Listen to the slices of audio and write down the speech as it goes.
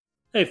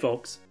Hey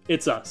folks,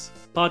 it's us,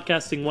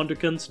 podcasting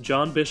wonderkins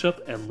John Bishop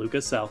and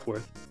Lucas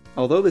Southworth.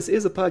 Although this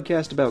is a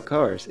podcast about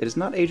cars, it is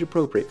not age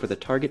appropriate for the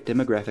target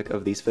demographic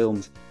of these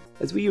films,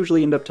 as we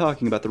usually end up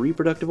talking about the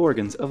reproductive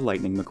organs of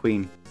Lightning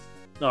McQueen.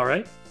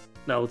 Alright,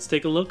 now let's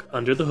take a look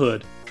under the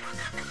hood.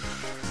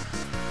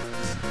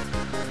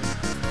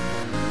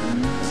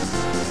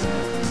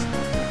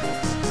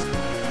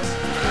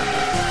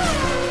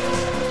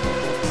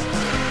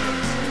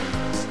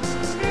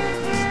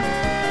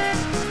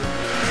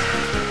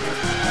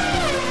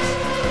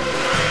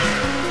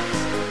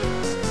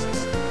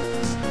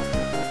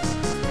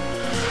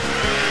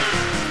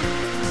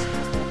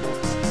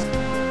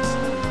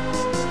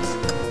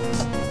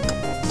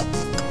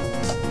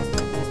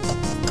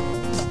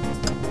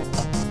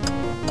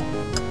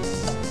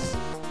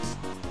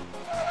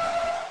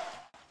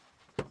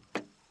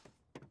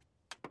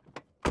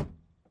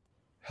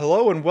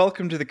 Hello and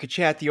welcome to the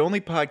Kachat, the only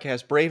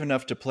podcast brave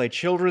enough to play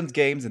children's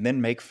games and then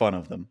make fun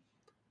of them.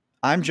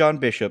 I'm John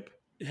Bishop.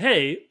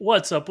 Hey,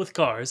 what's up with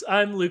cars?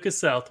 I'm Lucas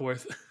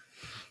Southworth.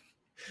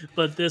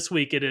 But this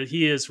week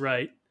he is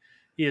right.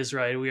 He is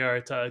right. We are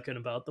talking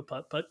about the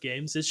Putt-Putt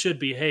games. It should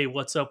be, hey,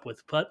 what's up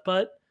with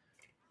Putt-Putt?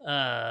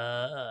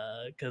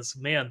 Because,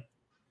 man,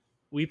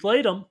 we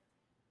played them.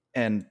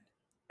 And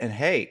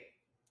hey,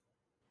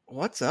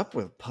 what's up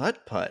with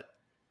Putt-Putt?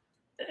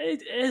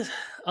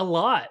 A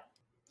lot.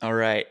 All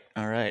right.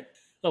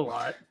 A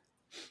lot.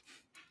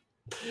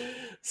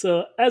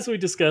 So, as we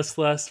discussed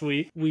last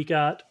week, we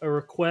got a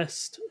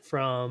request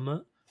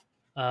from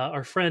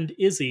our friend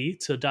Izzy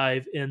to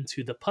dive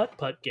into the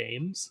Putt-Putt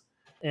games,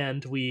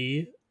 and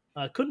we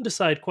couldn't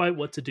decide quite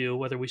what to do,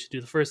 whether we should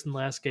do the first and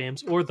last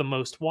games or the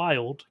most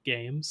wild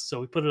games,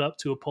 so we put it up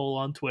to a poll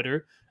on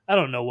Twitter. I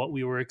don't know what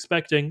we were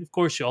expecting. Of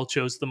course, y'all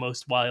chose the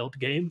most wild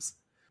games.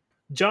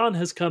 John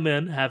has come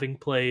in having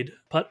played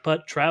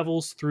Putt-Putt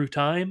Travels Through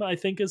Time, I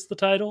think is the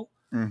title.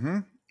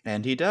 Mm-hmm.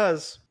 And he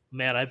does.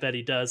 Man, I bet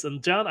he does.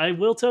 And John, I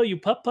will tell you,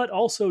 Putt-Putt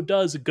also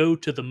does Go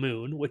to the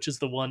Moon, which is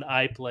the one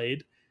I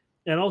played.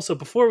 And also,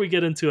 before we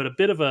get into it, a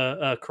bit of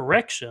a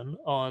correction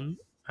on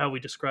how we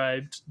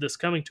described this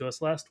coming to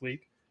us last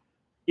week.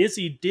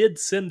 Izzy did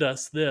send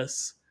us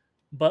this,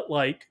 but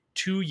like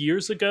 2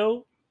 years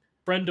ago,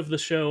 friend of the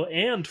show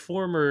and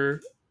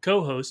former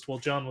co-host while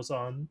John was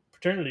on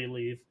paternity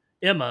leave,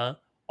 Emma,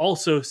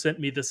 also sent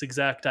me this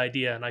exact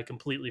idea, and I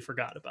completely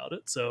forgot about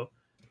it. So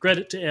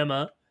credit to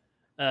Emma.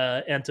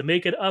 And to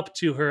make it up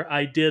to her,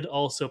 I did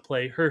also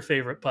play her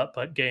favorite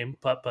Putt-Putt game,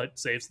 Putt-Putt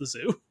Saves the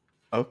Zoo.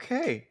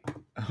 Okay.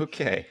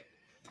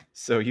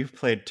 So you've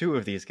played 2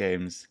 of these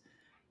games,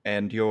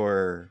 and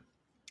you're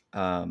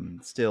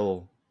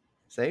still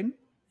sane?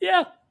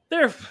 Yeah,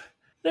 they're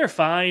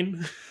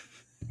fine.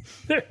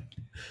 They're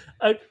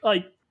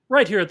like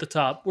right here at the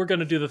top. We're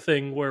gonna do the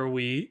thing where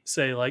we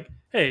say like,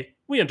 "Hey,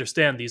 we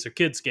understand these are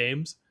kids'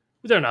 games.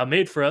 They're not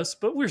made for us,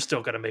 but we're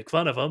still gonna make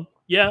fun of them."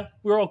 Yeah,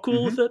 we're all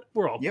cool with it.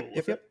 We're all cool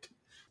with it.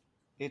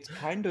 It's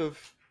kind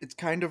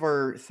of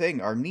our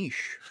thing, our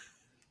niche,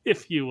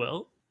 if you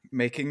will,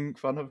 making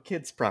fun of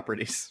kids'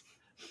 properties.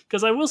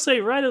 Because I will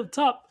say right at the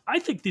top, I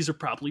think these are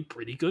probably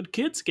pretty good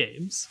kids'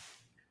 games.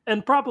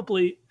 And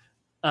probably,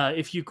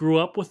 if you grew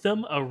up with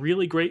them, a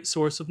really great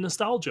source of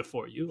nostalgia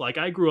for you. Like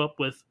I grew up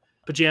with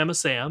Pajama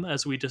Sam,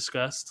 as we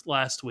discussed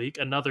last week,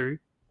 another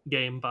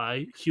game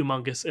by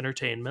Humongous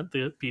Entertainment,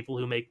 the people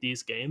who make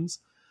these games.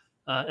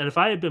 And if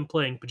I had been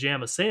playing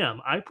Pajama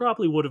Sam, I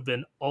probably would have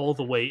been all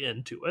the way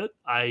into it.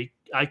 I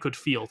could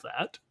feel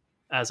that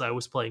as I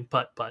was playing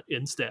Putt-Putt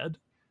instead.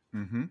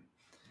 Mm-hmm.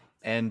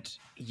 And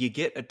you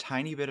get a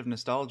tiny bit of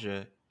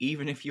nostalgia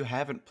even if you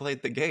haven't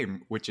played the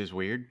game, which is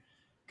weird,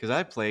 because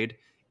I played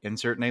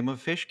insert name of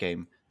fish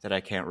game that I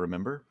can't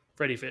remember.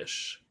 Freddy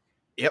Fish.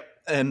 Yep,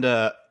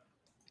 and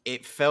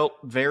it felt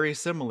very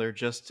similar,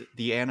 just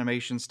the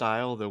animation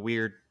style, the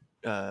weird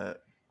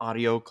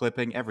audio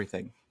clipping,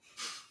 everything.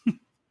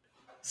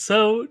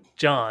 So,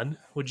 John,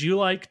 would you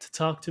like to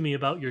talk to me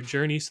about your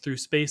journeys through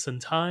space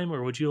and time,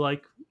 or would you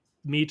like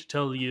me to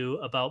tell you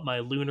about my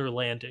lunar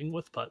landing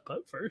with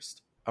Putt-Putt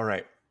first? All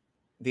right.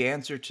 The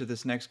answer to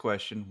this next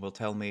question will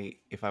tell me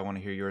if I want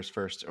to hear yours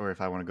first or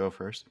if I want to go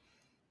first.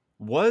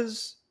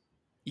 Was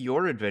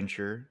your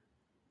adventure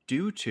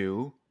due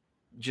to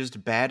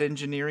just bad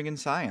engineering and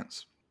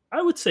science?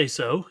 I would say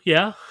so,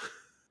 yeah.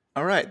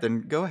 All right,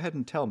 then go ahead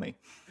and tell me.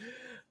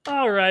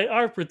 All right,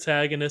 our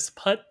protagonist,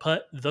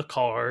 Putt-Putt the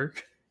car,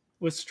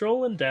 was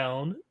strolling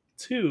down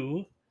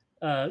to,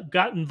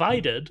 got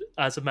invited,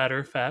 as a matter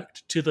of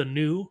fact, to the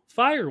new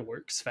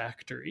fireworks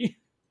factory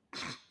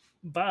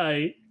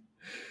by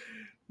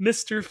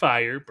Mr.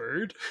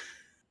 Firebird.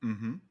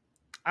 Mm-hmm.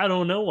 I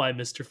don't know why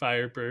Mr.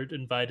 Firebird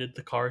invited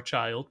the car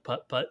child,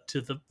 Putt-Putt,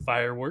 to the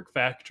firework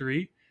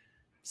factory.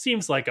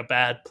 Seems like a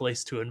bad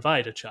place to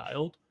invite a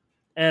child.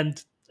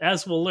 And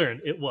as we'll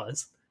learn, it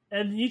was.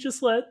 And he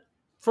just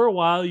for a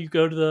while, you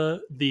go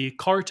to the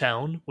car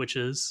town, which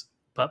is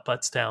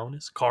Putt-Putt's town,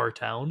 is Car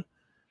Town.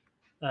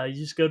 You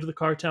just go to the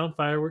Car Town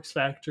Fireworks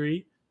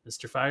Factory.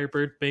 Mr.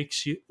 Firebird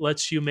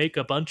lets you make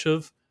a bunch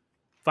of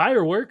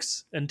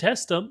fireworks and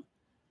test them.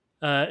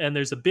 and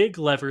there's a big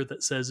lever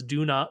that says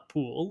 "Do not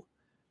pool,"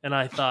 and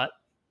I thought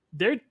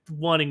they're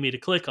wanting me to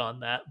click on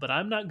that, but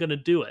I'm not going to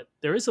do it.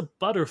 There is a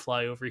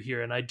butterfly over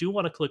here, and I do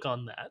want to click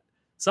on that.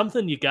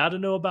 Something you got to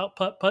know about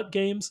putt putt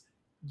games: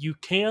 you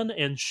can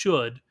and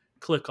should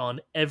click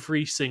on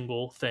every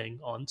single thing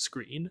on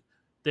screen.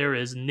 There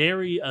is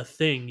nary a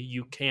thing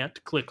you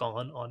can't click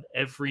on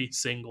every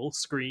single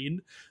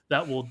screen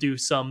that will do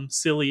some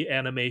silly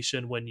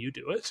animation when you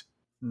do it.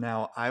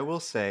 Now, I will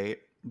say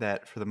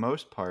that for the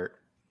most part,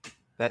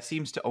 that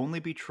seems to only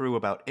be true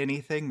about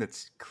anything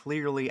that's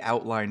clearly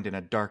outlined in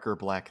a darker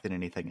black than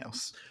anything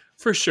else.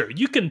 For sure,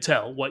 you can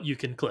tell what you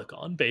can click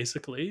on,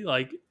 basically.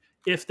 Like,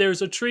 if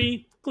there's a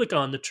tree, click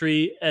on the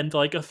tree, and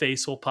like a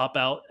face will pop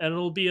out, and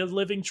it'll be a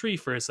living tree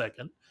for a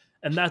second.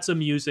 And that's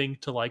amusing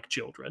to like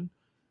children.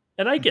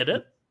 And I get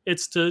it.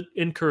 It's to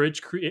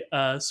encourage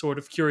sort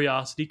of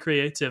curiosity,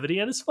 creativity,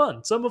 and it's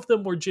fun. Some of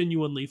them were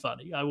genuinely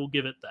funny. I will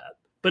give it that.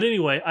 But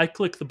anyway, I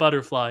click the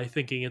butterfly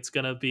thinking it's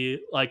going to be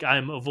like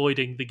I'm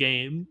avoiding the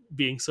game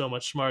being so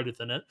much smarter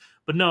than it.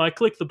 But no, I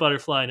click the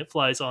butterfly and it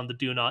flies on the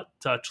do not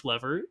touch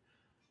lever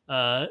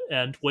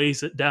and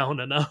weighs it down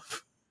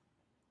enough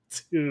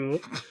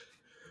to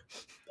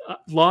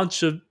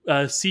launch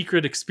a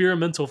secret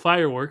experimental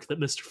firework that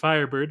Mr.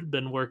 Firebird had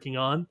been working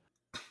on,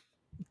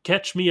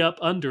 catch me up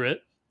under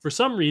it. For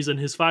some reason,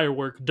 his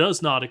firework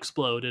does not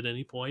explode at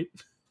any point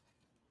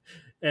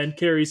and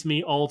carries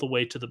me all the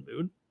way to the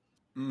moon.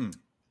 Mm.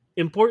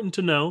 Important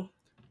to know,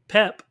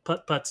 Pep,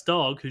 Putt-Putt's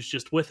dog, who's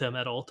just with him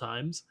at all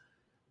times,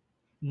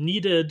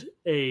 needed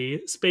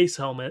a space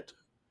helmet.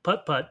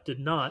 Putt-Putt did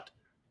not.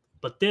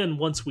 But then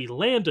once we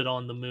landed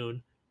on the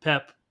moon,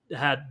 Pep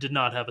did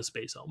not have a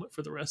space helmet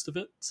for the rest of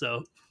it.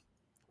 So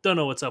don't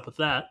know what's up with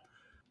that.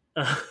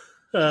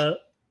 Uh,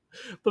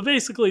 but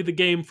basically, the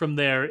game from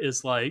there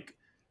is like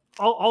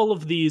all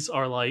of these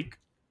are like,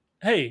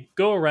 hey,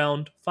 go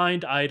around,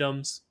 find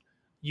items.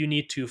 You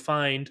need to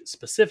find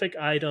specific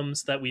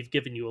items that we've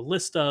given you a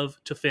list of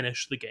to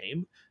finish the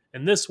game.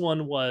 And this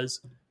one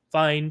was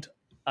find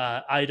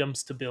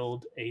items to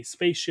build a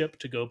spaceship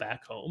to go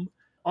back home.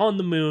 On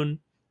the moon,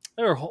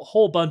 there are a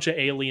whole bunch of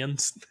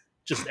aliens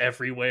just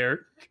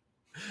everywhere.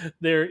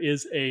 There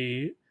is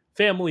a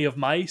family of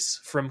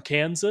mice from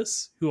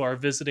Kansas who are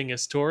visiting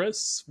as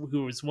tourists,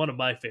 who is one of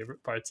my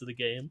favorite parts of the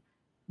game.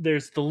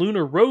 There's the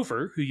lunar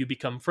rover who you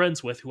become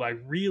friends with, who I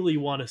really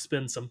want to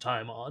spend some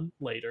time on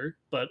later,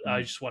 but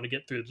I just want to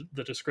get through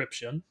the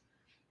description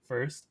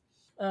first.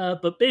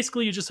 But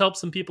basically, you just help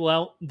some people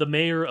out. The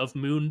mayor of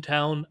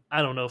Moontown,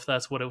 I don't know if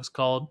that's what it was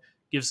called,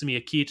 gives me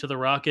a key to the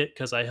rocket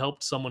because I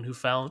helped someone who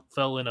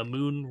fell in a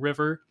moon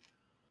river.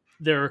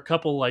 There are a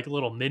couple like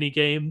little mini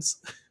games,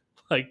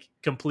 like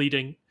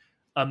completing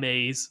a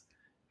maze,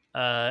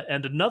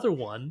 and another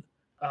one.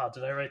 Oh,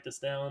 did I write this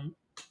down?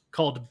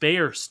 Called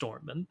Bear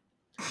Stormin'.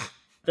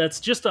 That's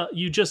just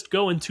you just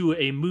go into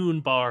a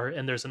moon bar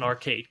and there's an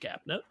arcade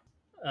cabinet.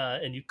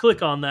 And you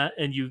click on that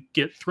and you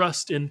get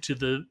thrust into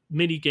the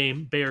mini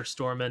game Bear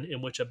Stormin',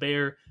 in which a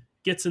bear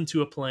gets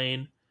into a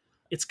plane.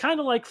 It's kind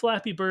of like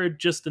Flappy Bird,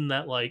 just in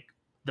that like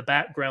the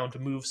background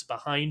moves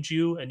behind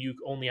you and you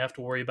only have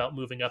to worry about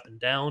moving up and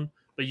down,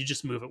 but you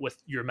just move it with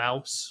your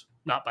mouse,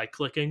 not by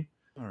clicking.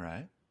 All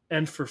right.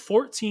 And for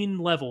 14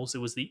 levels, it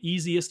was the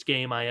easiest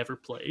game I ever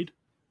played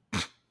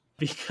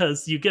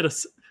because you get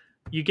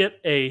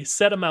a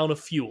set amount of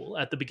fuel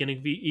at the beginning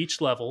of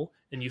each level,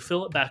 and you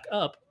fill it back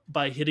up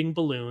by hitting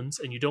balloons,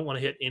 and you don't want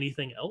to hit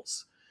anything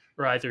else,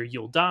 or either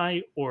you'll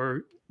die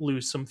or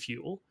lose some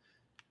fuel.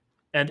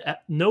 And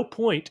at no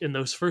point in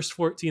those first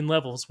 14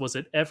 levels was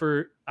I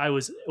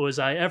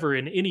ever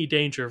in any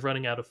danger of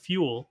running out of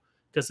fuel,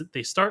 because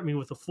they start me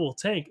with a full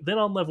tank. Then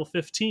on level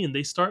 15,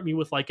 they start me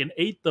with like an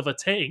eighth of a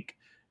tank,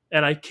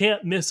 and I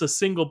can't miss a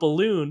single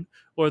balloon,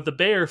 or the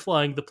bear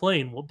flying the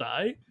plane will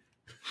die.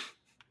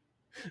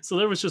 So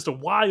there was just a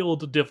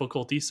wild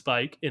difficulty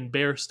spike in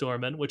Bear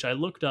Stormin', which I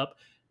looked up,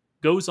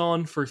 goes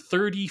on for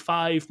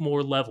 35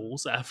 more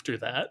levels after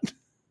that.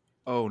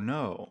 Oh,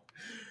 no.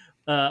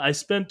 I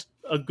spent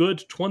a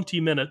good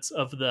 20 minutes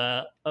of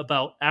the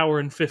about hour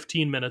and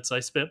 15 minutes I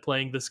spent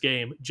playing this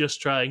game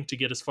just trying to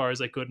get as far as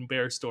I could in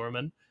Bear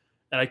Stormin',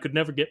 and I could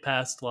never get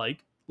past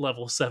like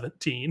level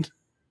 17.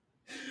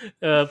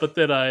 But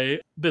then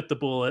I bit the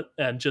bullet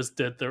and just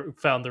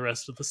found the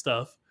rest of the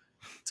stuff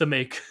to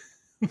make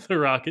the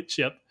rocket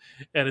ship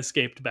and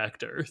escaped back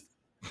to Earth.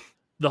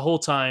 The whole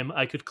time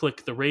I could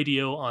click the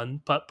radio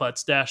on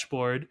Putt-Putt's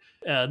dashboard,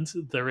 and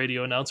the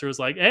radio announcer was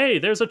like, hey,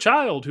 there's a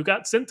child who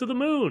got sent to the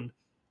moon.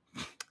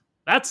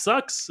 That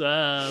sucks.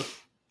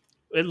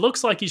 It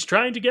looks like he's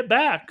trying to get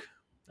back.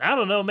 I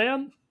don't know,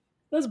 man.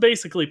 That's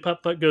basically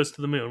Putt-Putt Goes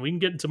to the Moon. We can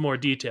get into more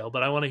detail,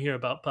 but I want to hear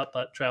about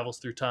Putt-Putt Travels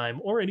Through Time,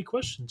 or any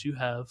questions you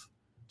have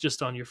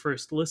just on your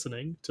first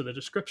listening to the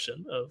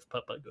description of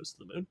Putt-Putt Goes to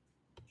the Moon.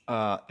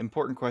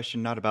 Important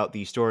question, not about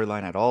the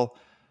storyline at all.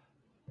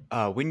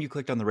 When you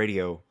clicked on the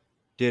radio,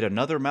 did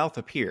another mouth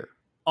appear?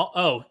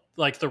 Oh,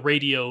 like the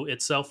radio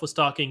itself was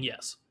talking?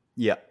 Yes.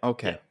 Yeah,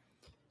 okay. Yeah.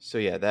 So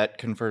yeah, that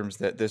confirms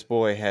that this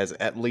boy has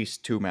at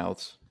least two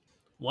mouths.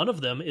 one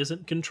of them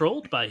isn't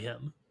controlled by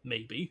him,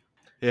 maybe.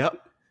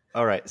 Yep.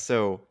 All right.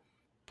 So,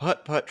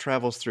 Putt-Putt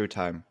travels through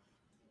time.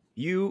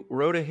 You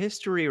wrote a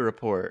history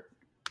report.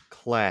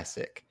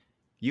 Classic.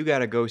 You got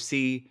to go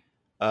see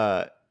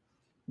uh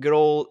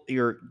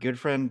your good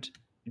friend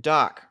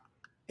Doc,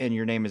 and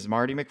your name is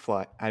Marty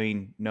McFly. I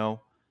mean,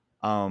 no.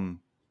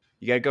 Um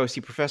you got to go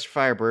see Professor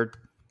Firebird,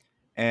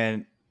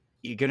 and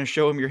you're going to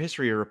show him your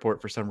history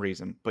report for some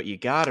reason, but you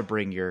got to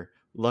bring your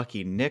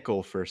lucky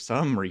nickel for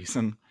some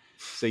reason.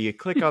 So you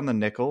click on the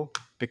nickel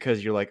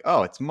because you're like,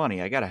 "Oh, it's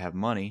money. I got to have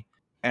money."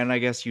 And I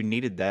guess you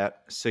needed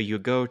that. So you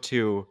go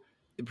to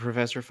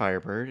Professor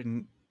Firebird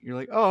and you're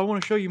like, "Oh, I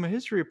want to show you my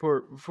history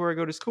report before I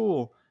go to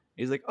school."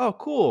 He's like, "Oh,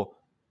 cool.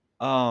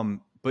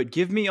 But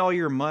give me all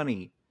your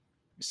money."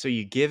 So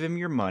you give him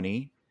your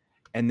money,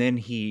 and then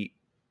he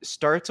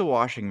starts a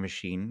washing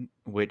machine,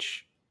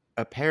 which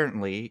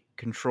apparently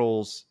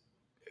controls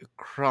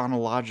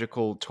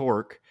chronological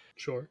torque,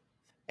 Sure.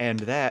 and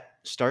that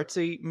starts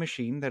a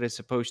machine that is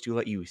supposed to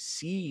let you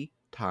see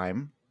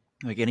time,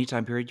 like any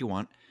time period you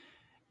want.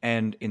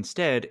 And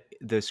instead,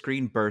 the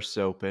screen bursts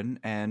open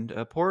and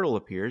a portal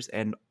appears,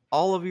 and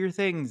all of your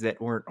things that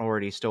weren't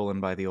already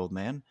stolen by the old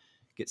man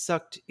get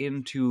sucked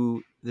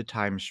into the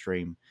time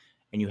stream.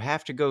 And you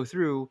have to go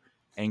through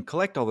and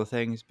collect all the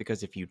things,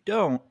 because if you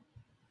don't,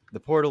 the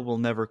portal will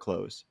never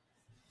close.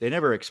 They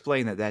never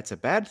explain that that's a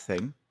bad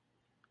thing,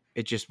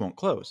 it just won't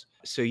close.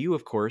 So you,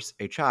 of course,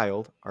 a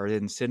child, are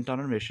then sent on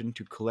a mission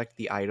to collect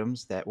the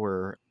items that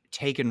were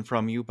taken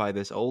from you by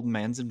this old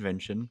man's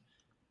invention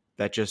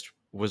that just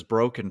was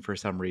broken for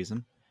some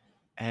reason.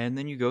 And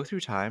then you go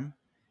through time,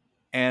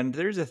 and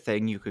there's a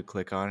thing you could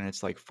click on, and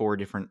it's like four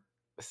different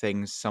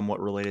things somewhat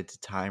related to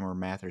time or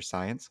math or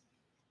science.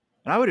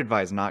 And I would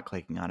advise not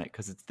clicking on it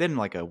because it's then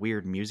like a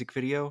weird music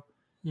video.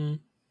 Mm.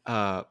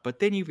 But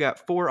then you've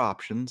got four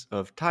options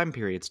of time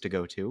periods to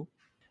go to.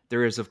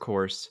 There is, of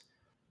course,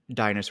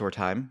 dinosaur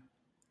time.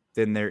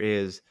 Then there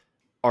is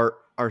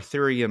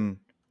Arthurian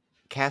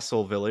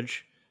castle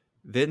village.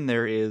 Then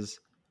there is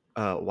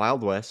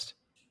Wild West.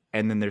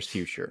 And then there's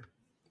future.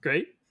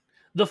 Great.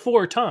 The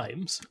four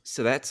times.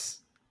 So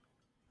that's,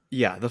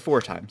 yeah, the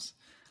four times.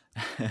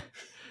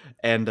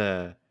 And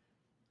a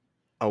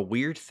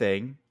weird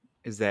thing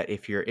is that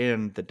if you're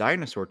in the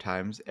dinosaur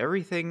times,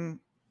 everything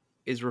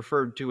is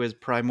referred to as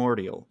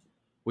primordial,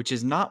 which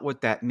is not what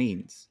that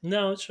means.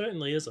 No, it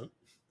certainly isn't.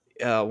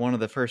 One of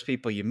the first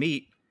people you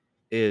meet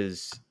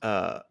is,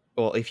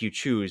 well, if you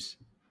choose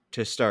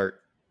to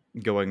start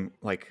going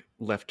like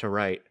left to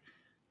right,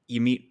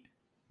 you meet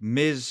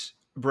Ms.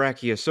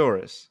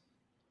 Brachiosaurus,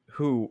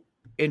 who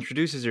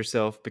introduces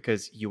herself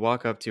because you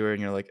walk up to her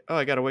and you're like, "Oh,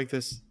 I gotta wake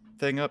this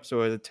thing up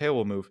so the tail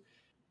will move."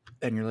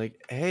 And you're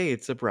like, "Hey,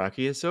 it's a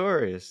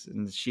Brachiosaurus."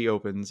 And she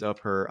opens up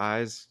her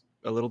eyes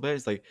a little bit.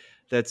 It's like,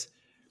 "That's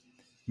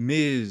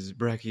Ms.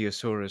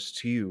 Brachiosaurus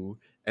to you."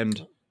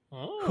 And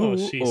Oh, who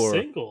she's or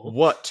single.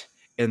 what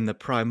in the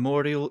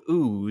primordial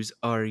ooze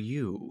are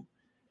you?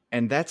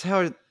 And that's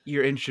how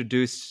you're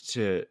introduced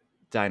to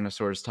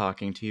dinosaurs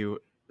talking to you.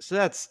 So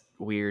that's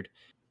weird.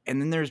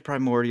 And then there's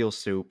primordial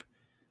soup.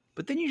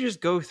 But then you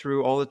just go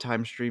through all the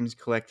time streams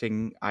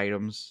collecting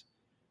items.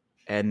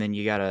 And then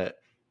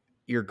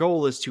your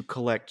goal is to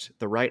collect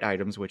the right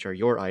items, which are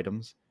your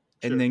items,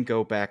 and Sure. then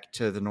go back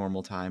to the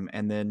normal time.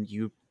 And then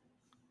you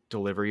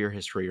deliver your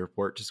history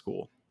report to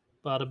school.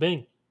 Bada bing.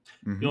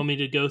 You Mm-hmm. want me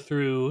to go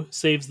through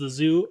Saves the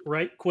Zoo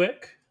right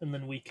quick, and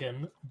then we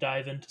can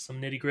dive into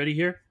some nitty gritty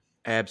here?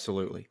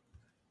 Absolutely.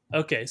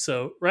 Okay,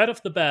 so right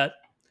off the bat,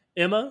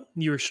 Emma,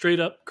 you were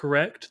straight up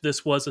correct.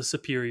 This was a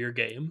superior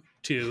game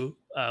to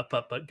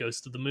Putt-Putt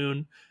Goes to the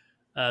Moon.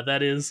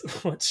 That is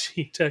what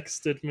she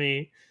texted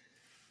me.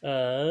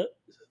 Let's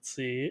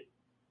see.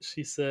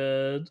 She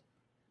said,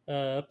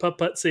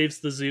 Putt-Putt Saves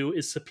the Zoo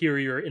is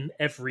superior in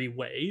every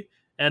way.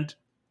 And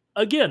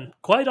again,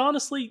 quite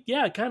honestly,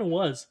 yeah, it kind of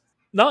was.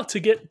 Not to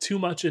get too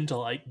much into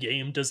like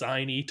game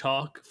designy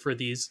talk for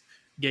these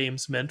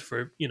games meant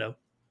for,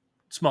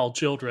 small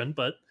children,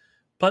 but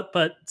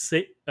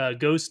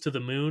Goes to the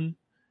Moon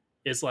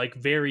is like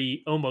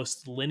very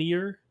almost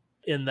linear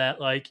in that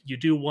like you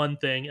do one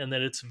thing and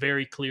then it's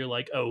very clear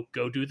like, oh,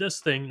 go do this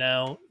thing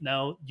now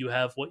you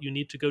have what you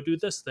need to go do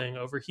this thing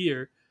over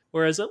here.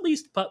 Whereas at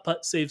least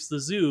Putt-Putt Saves the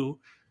Zoo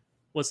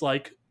was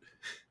like,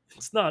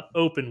 it's not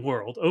open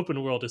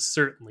world is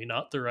certainly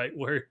not the right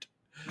word.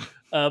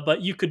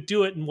 But you could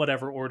do it in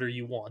whatever order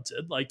you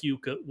wanted. Like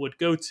would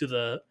go to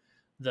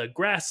the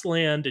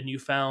grassland and you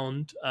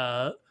found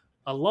a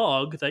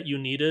log that you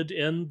needed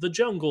in the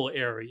jungle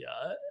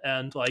area,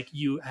 and like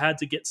you had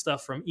to get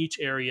stuff from each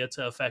area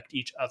to affect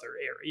each other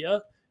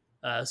area.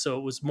 So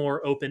it was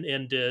more open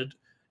ended.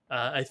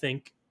 I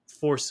think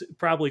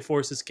probably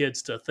forces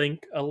kids to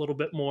think a little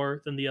bit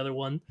more than the other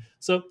one.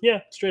 So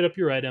yeah, straight up,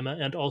 you're right, Emma,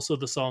 and also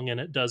the song in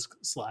it does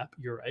slap.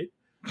 You're right.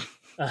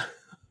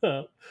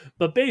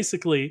 But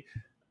basically,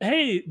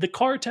 hey, the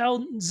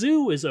Cartown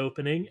Zoo is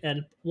opening,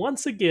 and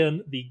once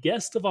again, the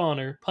guest of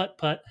honor,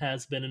 Putt-Putt,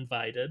 has been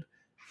invited.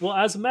 Well,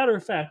 as a matter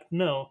of fact,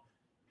 no.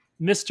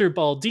 Mr.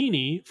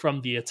 Baldini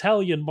from the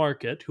Italian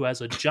market, who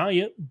has a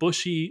giant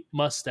bushy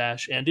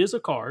mustache and is a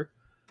car,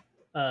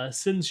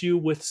 sends you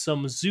with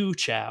some zoo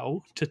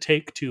chow to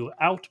take to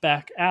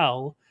Outback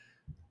Al,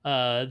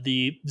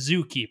 the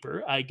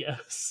zookeeper, I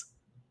guess.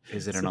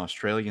 Is it an So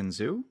Australian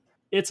zoo?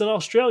 it's an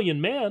Australian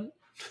man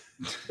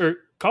or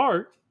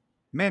car,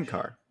 Man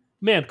car.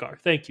 man car.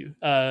 Thank you.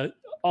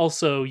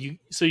 Also, you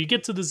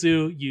get to the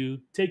zoo, you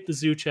take the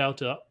zoo chow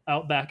to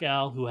Outback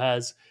Al, who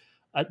has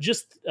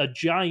just a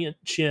giant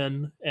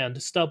chin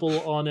and stubble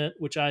on it,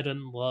 which I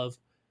didn't love.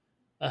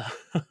 Uh,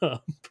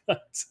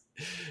 but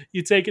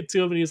you take it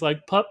to him, and he's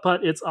like, "Putt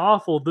putt, it's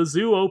awful. The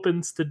zoo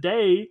opens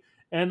today,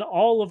 and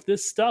all of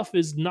this stuff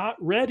is not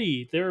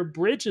ready. There are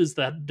bridges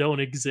that don't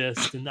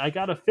exist, and I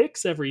gotta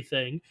fix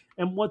everything.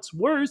 And what's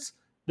worse,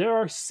 there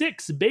are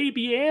 6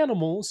 baby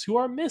animals who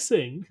are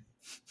missing."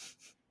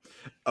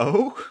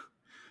 Oh?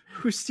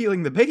 Who's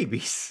stealing the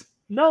babies?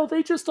 No,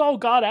 they just all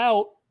got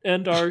out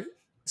and are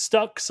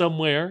stuck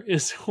somewhere,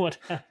 is what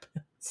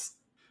happens.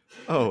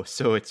 Oh,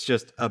 so it's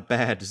just a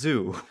bad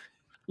zoo.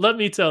 Let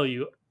me tell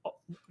you,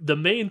 the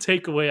main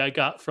takeaway I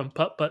got from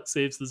Putt Putt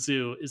Saves the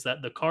Zoo is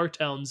that the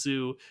Cartown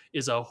Zoo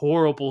is a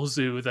horrible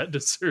zoo that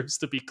deserves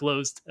to be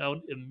closed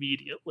down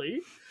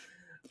immediately.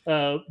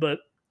 But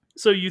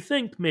so you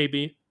think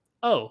maybe,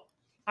 oh,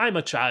 I'm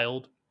a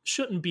child,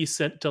 shouldn't be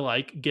sent to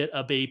like get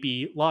a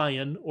baby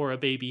lion or a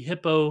baby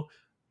hippo.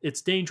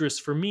 It's dangerous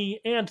for me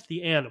and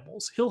the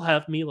animals. He'll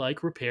have me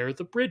like repair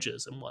the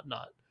bridges and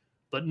whatnot.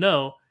 But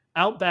no,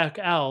 Outback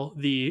Al,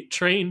 the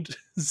trained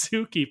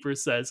zookeeper,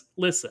 says,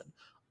 listen,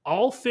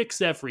 I'll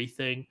fix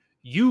everything.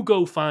 You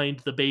go find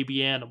the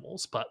baby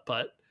animals, Putt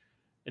Putt.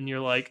 And you're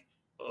like,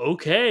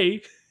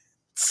 okay.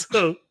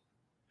 So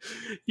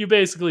you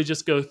basically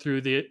just go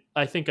through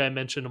I think I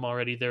mentioned them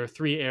already. There are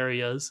 3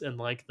 areas, and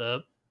like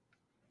the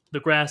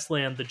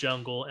grassland, the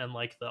jungle, and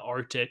like the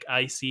Arctic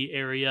icy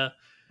area,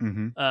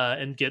 Mm-hmm.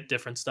 and get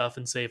different stuff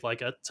and save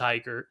like a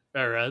tiger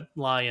or a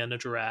lion, a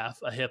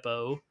giraffe, a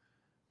hippo,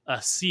 a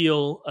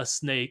seal, a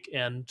snake,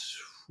 and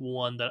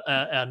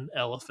an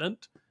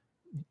elephant.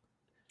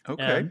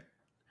 Okay. And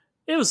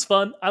it was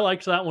fun. I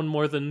liked that one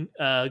more than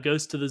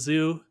Goes to the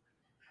Zoo.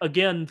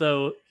 Again,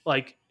 though,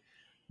 like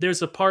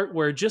there's a part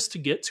where just to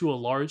get to a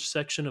large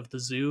section of the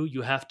zoo,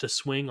 you have to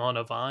swing on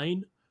a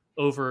vine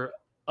over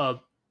a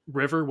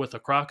river with a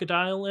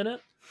crocodile in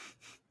it.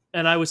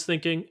 And I was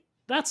thinking,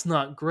 that's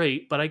not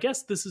great, but I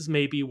guess this is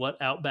maybe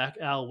what Outback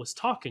Al was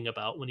talking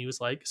about when he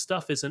was like,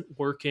 stuff isn't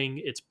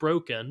working, it's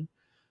broken.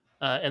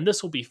 And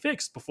this will be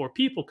fixed before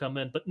people come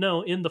in. But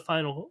no, in the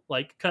final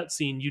like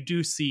cutscene, you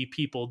do see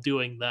people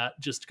doing that,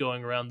 just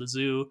going around the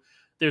zoo.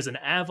 There's an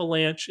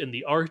avalanche in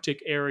the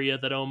Arctic area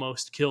that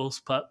almost kills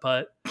Putt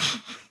Putt.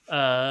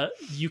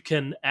 You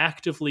can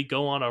actively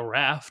go on a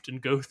raft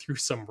and go through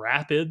some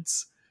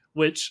rapids,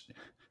 which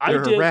I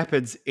There are did.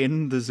 rapids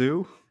in the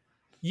zoo?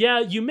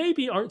 Yeah, you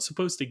maybe aren't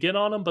supposed to get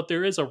on them, but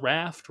there is a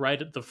raft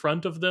right at the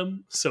front of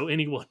them, so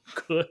anyone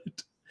could.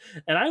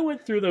 And I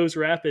went through those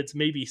rapids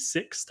maybe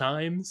 6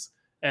 times,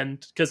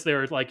 and because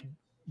there are like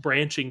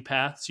branching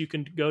paths you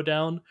can go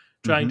down,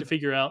 trying Mm-hmm. to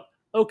figure out,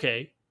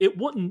 okay, it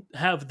wouldn't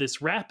have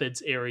this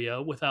rapids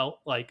area without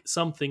like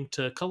something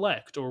to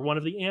collect or one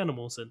of the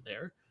animals in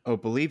there. Oh,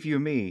 believe you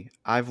me,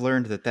 I've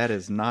learned that that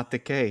is not the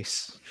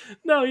case.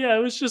 No, yeah,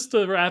 it was just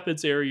a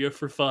rapids area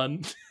for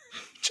fun.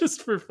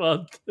 Just for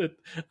fun.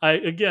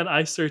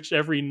 I searched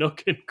every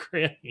nook and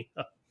cranny,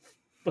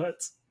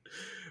 but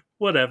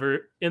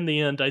whatever. In the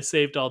end, I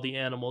saved all the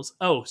animals.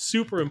 Oh,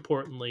 super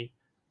importantly,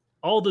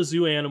 all the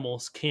zoo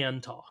animals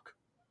can talk.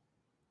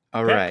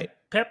 All Pep right.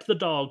 Pep the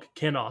dog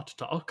cannot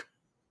talk.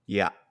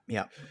 Yeah.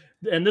 Yeah.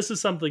 And this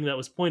is something that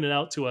was pointed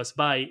out to us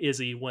by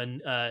Izzy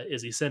when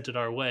Izzy sent it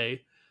our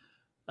way.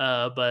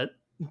 But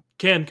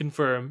can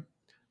confirm,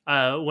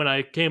 when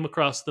I came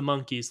across the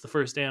monkeys, the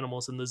first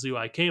animals in the zoo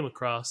I came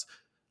across,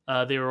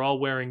 they were all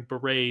wearing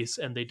berets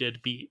and they did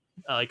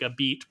like a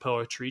beat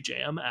poetry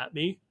jam at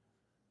me.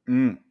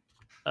 Mm.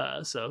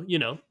 So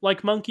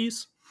like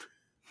monkeys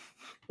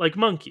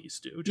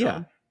do, Yeah.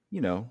 John.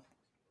 You know,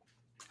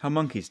 how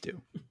monkeys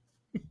do.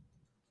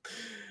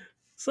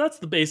 So that's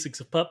the basics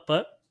of Putt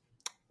Putt.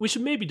 We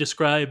should maybe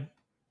describe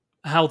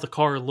how the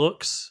car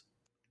looks.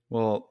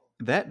 Well,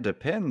 that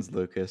depends,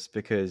 Lucas,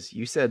 because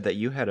you said that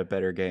you had a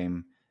better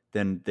game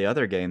than the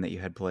other game that you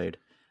had played.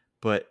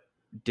 But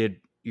did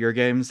your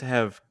games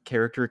have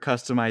character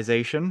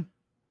customization?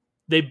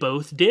 They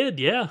both did,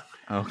 yeah.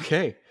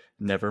 Okay,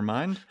 never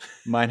mind.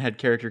 Mine had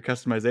character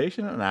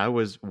customization, and I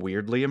was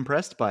weirdly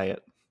impressed by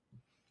it.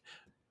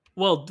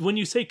 Well, when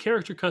you say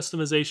character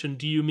customization,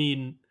 do you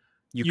mean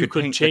You you could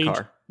could paint the change?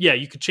 car. Yeah,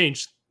 you could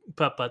change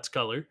Putt Putt's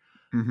color.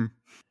 Mm-hmm.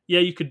 Yeah,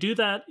 you could do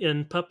that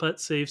in Putt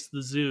Putt Saves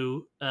the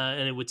Zoo,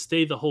 and it would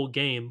stay the whole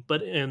game.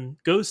 But in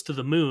Goes to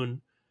the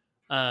Moon,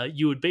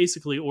 you would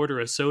basically order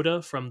a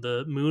soda from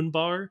the Moon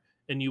Bar,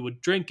 and you would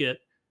drink it,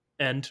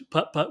 and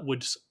Putt Putt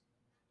would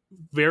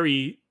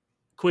very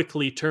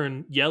quickly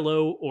turn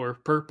yellow or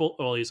purple.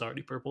 Well, he's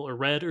already purple or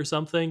red or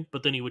something,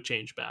 but then he would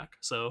change back.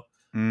 So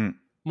Mm.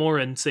 more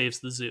in Saves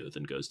the Zoo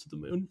than Goes to the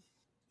Moon.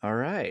 All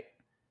right.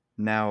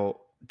 Now,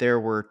 there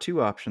were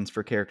two options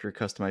for character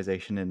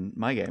customization in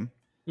my game.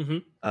 Hmm.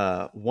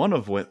 One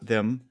of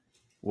them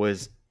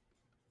was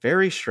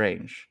very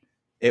strange.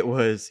 It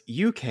was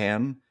you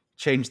can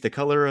change the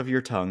color of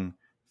your tongue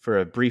for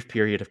a brief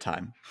period of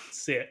time.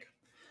 Sick.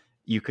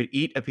 You could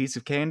eat a piece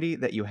of candy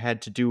that you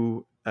had to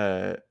do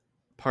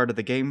part of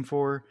the game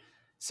for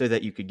so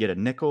that you could get a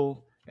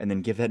nickel and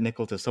then give that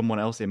nickel to someone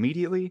else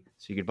immediately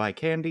so you could buy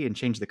candy and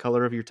change the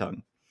color of your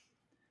tongue.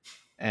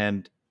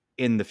 And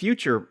in the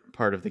future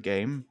part of the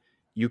game,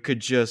 you could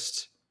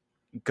just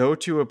go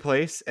to a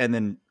place and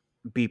then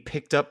be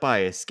picked up by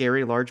a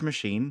scary large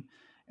machine,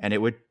 and it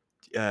would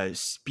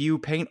spew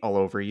paint all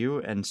over you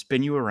and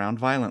spin you around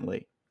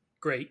violently.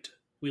 Great.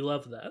 We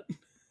love that.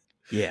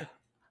 Yeah.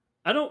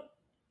 I don't.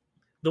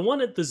 The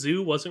one at the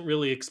zoo wasn't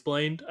really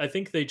explained. I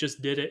think they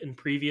just did it in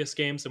previous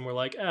games and were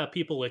like,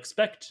 people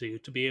expect you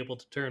to be able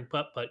to turn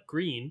putt putt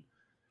green.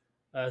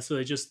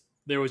 So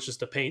there was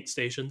just a paint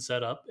station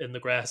set up in the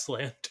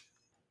grassland.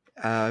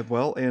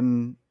 Well,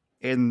 in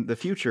the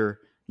future,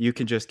 you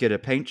can just get a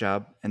paint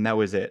job, and that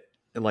was it.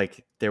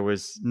 Like there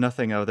was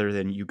nothing other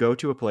than you go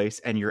to a place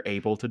and you're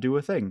able to do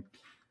a thing.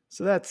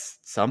 So that's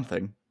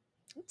something.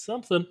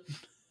 Something.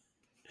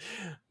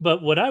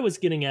 But what I was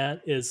getting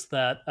at is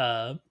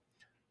that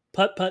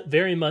Putt Putt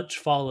very much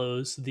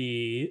follows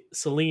the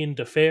Celine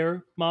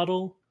Defer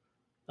model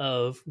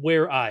of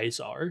where eyes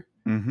are.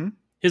 Mm-hmm.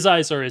 His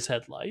eyes are his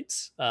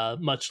headlights,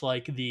 much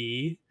like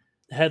the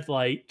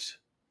headlight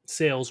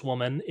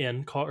saleswoman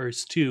in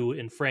Cars 2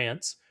 in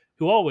France,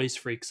 who always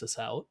freaks us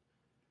out.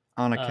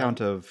 On Uh,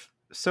 account of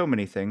so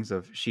many things,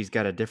 of she's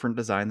got a different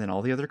design than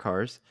all the other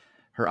cars.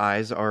 Her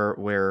eyes are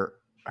where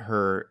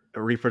her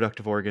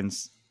reproductive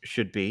organs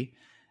should be,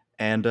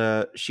 and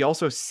she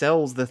also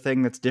sells the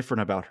thing that's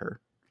different about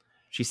her.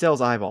 She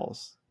sells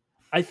eyeballs.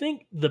 I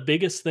think the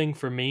biggest thing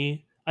for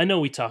me, I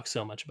know we talk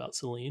so much about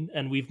Celine,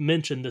 and we've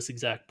mentioned this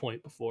exact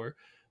point before,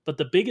 but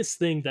the biggest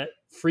thing that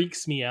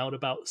freaks me out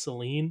about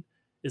Celine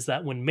is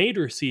that when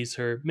Mater sees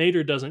her,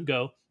 Mater doesn't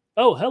go,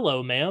 "Oh,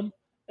 hello, ma'am,"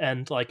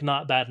 and like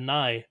not bat an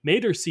eye.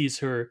 Mater sees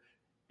her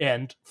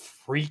and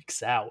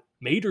freaks out.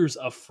 Mater's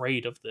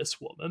afraid of this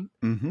woman.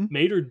 Mm-hmm.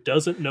 Mater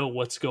doesn't know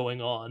what's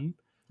going on.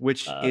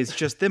 Which Uh, is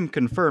just them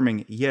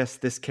confirming, yes,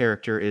 this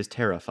character is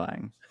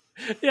terrifying.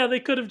 yeah, they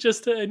could have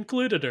just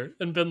included her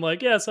and been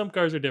like, "Yeah, some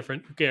cars are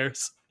different. Who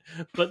cares?"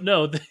 But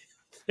no,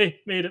 they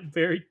made it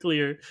very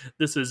clear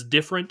this is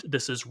different,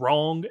 this is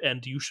wrong,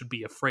 and you should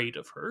be afraid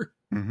of her.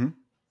 Mm-hmm.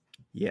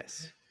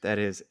 Yes, that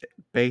is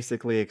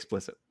basically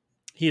explicit.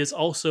 He is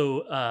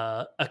also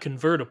a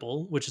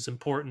convertible, which is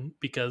important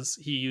because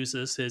he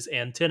uses his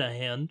antenna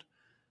hand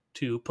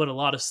to put a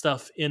lot of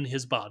stuff in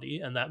his body,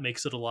 and that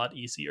makes it a lot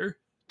easier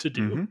to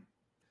do. Mm-hmm.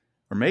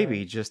 Or Uh, maybe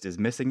he just is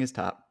missing his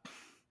top.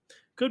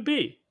 could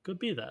be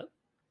that.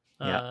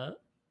 Yeah. Uh,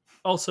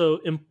 also,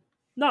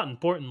 not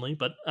importantly,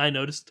 but I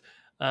noticed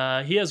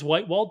he has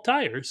white walled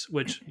tires,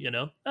 which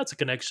that's a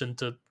connection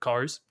to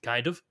cars,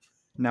 kind of.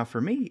 Now,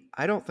 for me,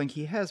 I don't think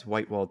he has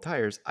white walled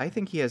tires. I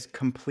think he has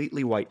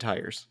completely white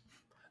tires.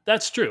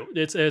 That's true.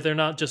 It's they're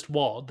not just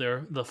walled;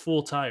 they're the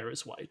full tire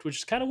is white, which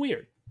is kind of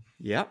weird.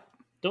 Yep.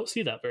 Don't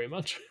see that very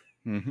much.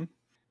 Mm-hmm.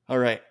 All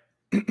right.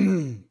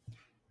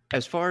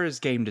 As far as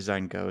game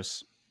design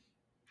goes,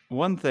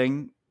 one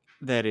thing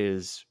that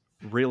is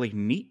really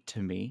neat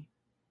to me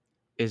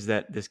is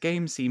that this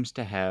game seems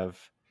to have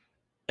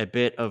a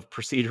bit of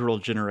procedural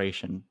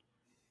generation,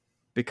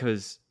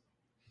 because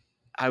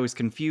I was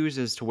confused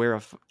as to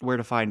where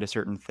to find a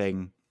certain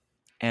thing,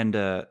 and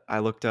I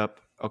looked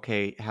up,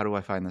 okay, how do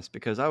I find this?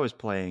 Because I was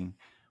playing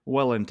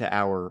well into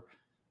hour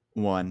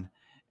one,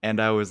 and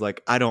I was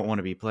like, I don't want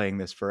to be playing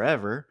this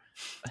forever.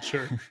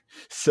 Sure.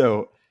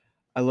 So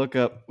I look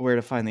up where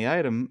to find the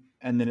item,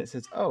 and then it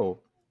says,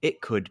 oh,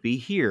 it could be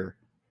here,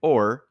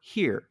 or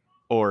here,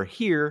 or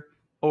here,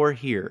 or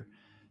here.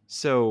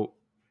 So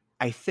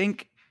I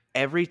think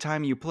every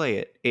time you play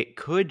it, it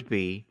could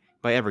be,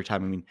 by every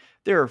time, I mean,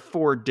 there are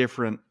 4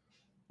 different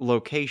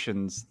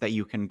locations that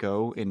you can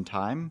go in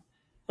time,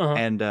 Uh huh.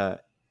 and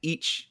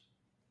each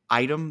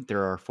item,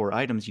 there are 4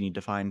 items you need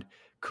to find,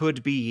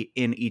 could be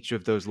in each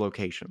of those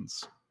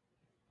locations.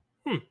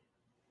 Hmm.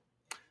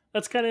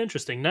 That's kind of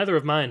interesting. Neither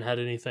of mine had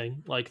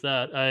anything like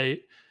that.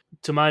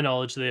 To my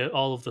knowledge,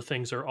 all of the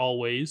things are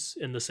always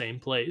in the same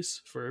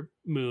place for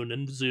Moon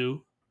and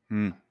Zoo.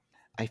 Hmm.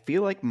 I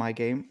feel like my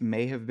game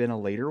may have been a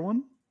later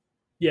one,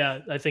 Yeah,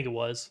 I think it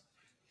was.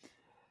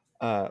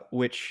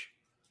 which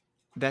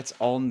that's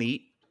all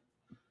neat.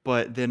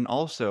 But then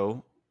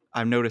also,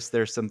 I've noticed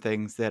there's some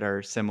things that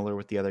are similar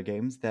with the other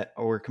games that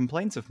were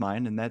complaints of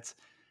mine, and that's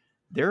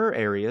there are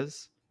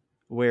areas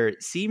where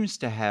it seems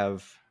to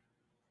have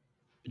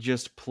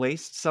just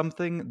placed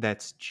something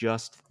that's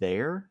just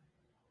there,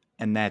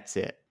 and that's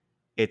it.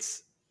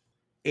 It's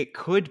it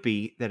could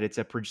be that it's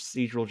a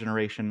procedural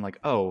generation, like,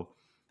 oh,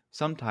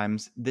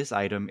 sometimes this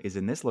item is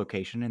in this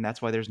location, and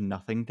that's why there's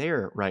nothing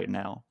there right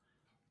now.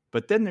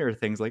 But then there are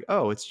things like,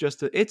 oh, it's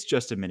just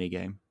a mini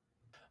game.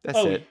 That's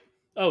Oh, it.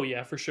 oh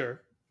yeah, for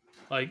sure.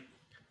 Like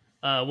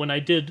when I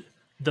did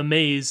the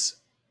maze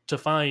to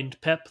find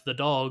Pep the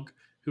dog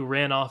who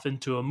ran off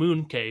into a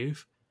moon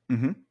cave.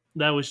 Mm-hmm.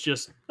 That was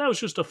just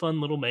a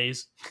fun little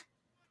maze.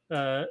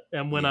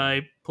 And when Yeah.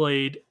 I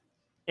played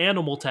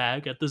animal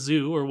tag at the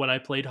zoo, or when I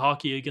played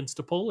hockey against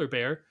a polar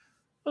bear,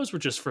 those were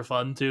just for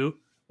fun too.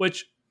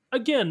 Which,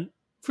 again,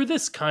 for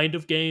this kind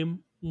of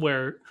game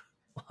where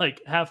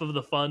like half of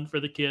the fun for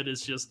the kid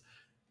is just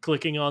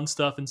clicking on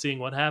stuff and seeing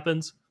what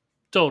happens,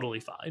 totally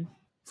fine.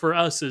 For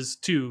us as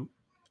two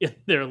in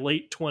their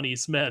late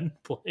 20s men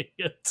playing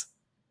it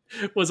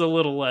was a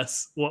little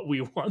less what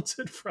we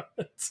wanted from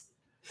it.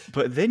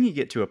 But then you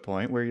get to a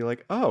point where you're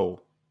like,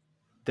 oh,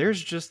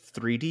 there's just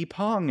 3D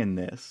Pong in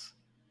this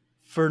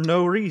for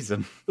no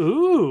reason.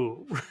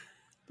 Ooh,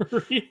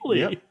 Yep.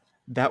 really?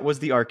 That was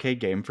the arcade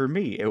game for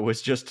me. It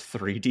was just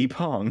 3D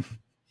Pong.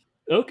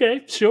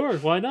 Okay, sure,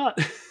 why not?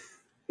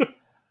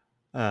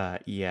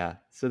 Yeah.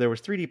 So there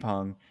was 3D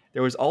Pong.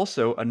 There was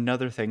also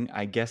another thing,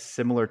 I guess,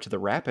 similar to the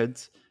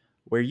Rapids,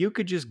 where you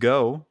could just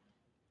go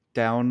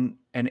down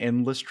an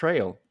endless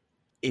trail.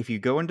 If you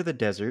go into the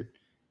desert,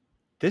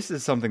 this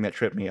is something that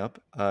tripped me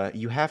up.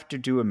 You have to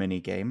do a mini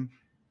game,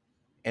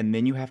 and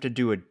then you have to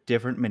do a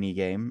different mini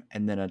game,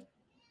 and then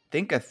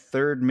think a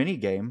third mini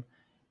game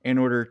in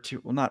order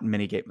to, well, not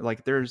mini game,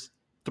 like there's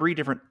three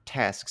different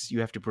tasks you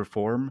have to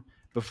perform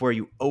before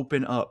you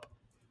open up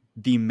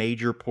the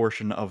major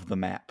portion of the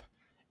map.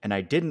 And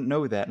I didn't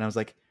know that, and I was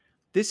like,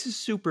 this is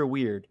super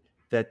weird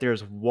that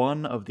there's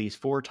one of these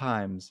four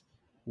times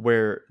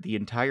where the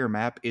entire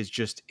map is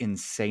just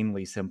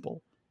insanely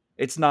simple.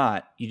 It's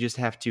not. You just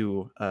have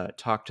to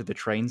talk to the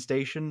train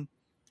station,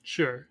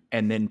 Sure,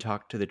 and then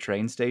talk to the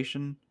train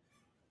station,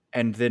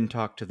 and then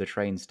talk to the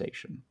train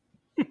station.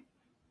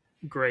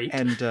 great.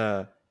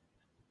 And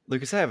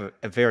Lucas, I have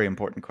a very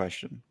important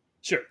question.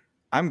 Sure,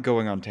 I'm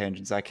going on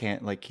tangents. I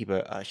can't like keep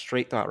a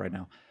straight thought right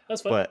now,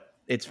 that's fine. but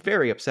it's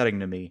very upsetting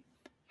to me.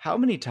 How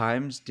many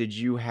times did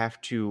you have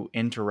to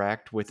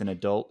interact with an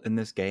adult in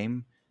this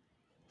game,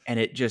 and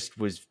it just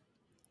was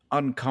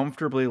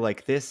uncomfortably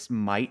like this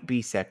might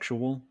be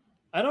sexual?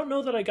 I don't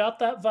know that I got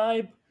that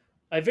vibe.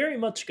 I very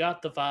much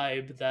got the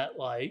vibe that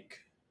like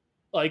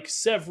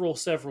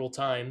several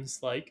times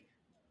like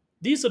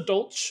these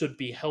adults should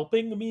be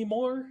helping me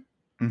more.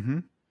 Mm-hmm.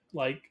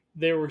 Like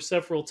there were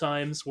several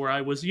times where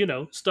I was,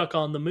 stuck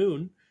on the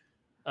moon,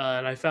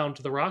 and I found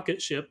the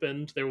rocket ship,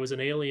 and there was an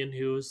alien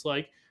who was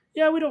like,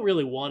 "Yeah, we don't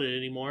really want it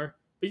anymore,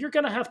 but you're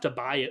gonna have to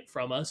buy it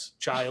from us,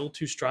 child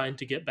who's trying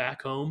to get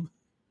back home."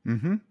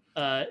 Mm-hmm.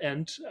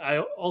 And I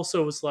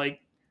also was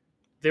like,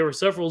 there were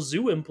several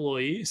zoo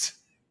employees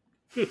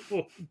who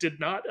did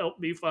not help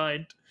me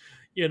find,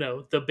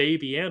 the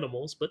baby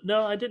animals. But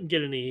no, I didn't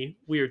get any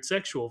weird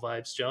sexual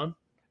vibes, John.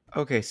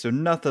 Okay, so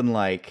nothing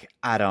like,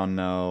 I don't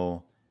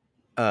know,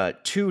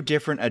 two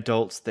different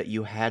adults that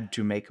you had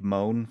to make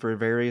moan for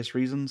various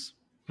reasons.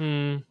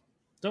 Hmm.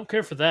 Don't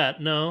care for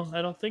that. No,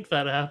 I don't think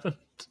that happened.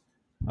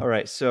 All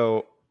right,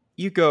 so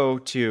you go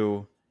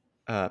to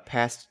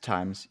past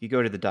times. You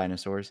go to the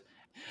dinosaurs,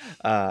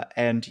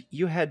 and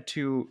you had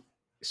to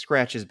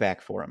scratch his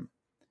back for him,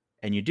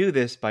 and you do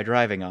this by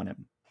driving on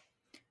him.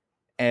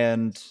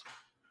 And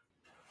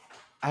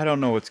I don't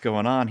know what's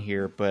going on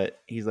here,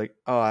 but he's like,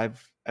 "Oh,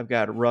 I've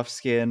got a rough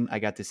skin. I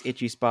got this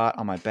itchy spot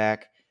on my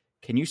back.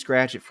 Can you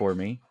scratch it for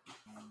me?"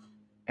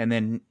 And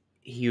then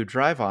you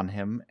drive on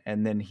him,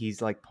 and then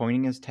he's like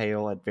pointing his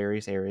tail at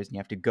various areas, and you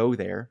have to go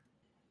there.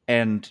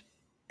 And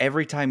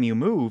every time you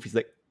move, he's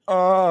like,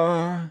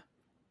 uh,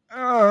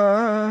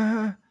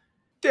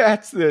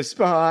 that's the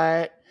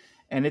spot.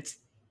 And it's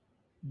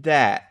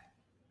that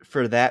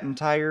for that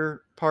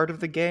entire part of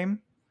the game.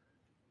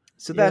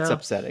 So that's Yeah.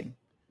 upsetting.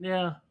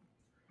 Yeah.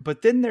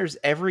 But then there's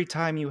every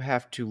time you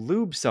have to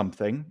lube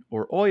something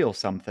or oil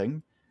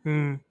something,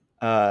 Hmm.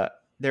 uh,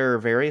 there are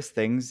various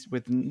things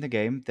within the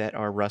game that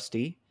are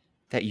rusty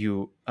that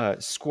you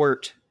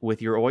squirt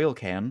with your oil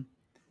can,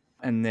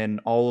 and then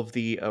all of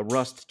the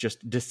rust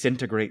just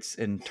disintegrates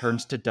and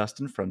turns to dust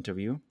in front of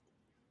you.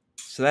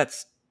 So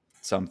that's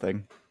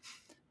something.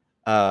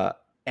 Uh,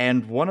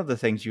 and one of the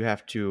things you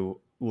have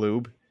to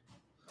lube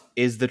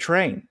is the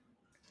train.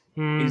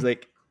 Hmm. He's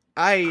like,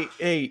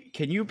 hey,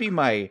 can you be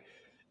my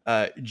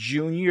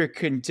junior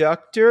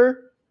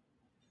conductor?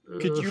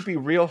 Could Ugh. you be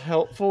real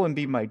helpful and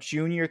be my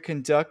junior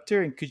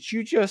conductor? And could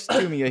you just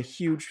do me a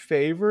huge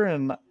favor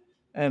and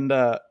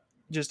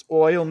just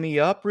oil me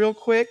up real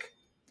quick?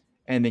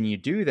 And then you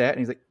do that, and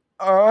he's like,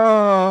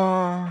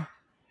 oh.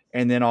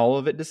 And then all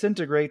of it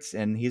disintegrates,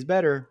 and he's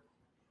better.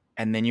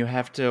 And then you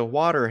have to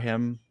water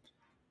him.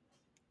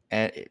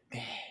 And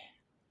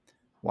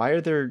why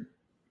are there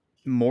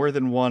more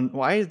than one?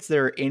 Why is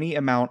there any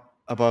amount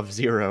above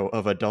zero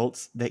of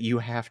adults that you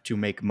have to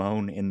make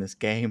moan in this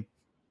game?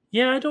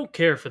 Yeah, I don't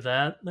care for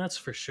that. That's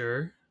for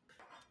sure.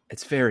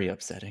 It's very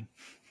upsetting.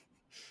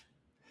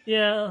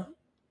 Yeah,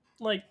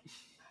 like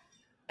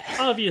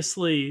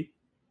obviously,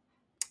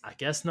 I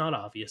guess not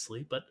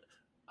obviously, but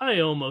I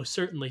almost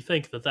certainly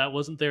think that that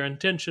wasn't their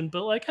intention.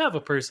 But like, have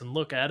a person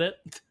look at it.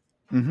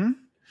 Mm-hmm.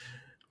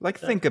 Like,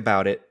 That, think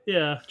about it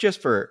yeah,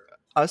 just for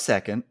a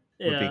second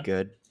would be yeah.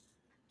 good.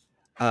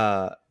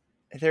 Uh,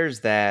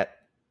 there's that.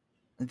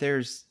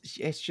 There's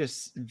it's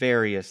just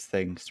various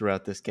things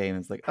throughout this game.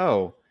 It's like,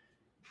 oh,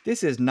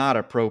 this is not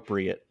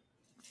appropriate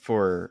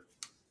for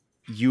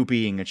you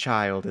being a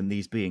child and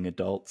these being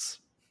adults.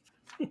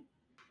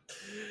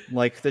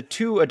 Like the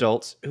two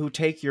adults who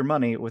take your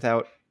money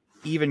without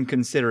even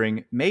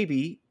considering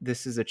maybe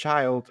this is a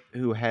child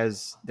who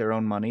has their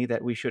own money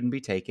that we shouldn't be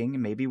taking.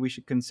 Maybe we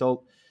should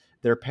consult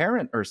their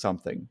parent or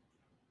something.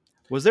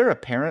 Was there a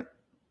parent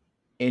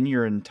in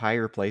your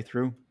entire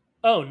playthrough?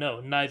 Oh no,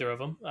 neither of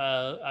them.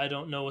 I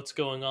don't know what's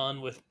going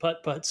on with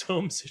Putt Putt's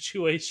home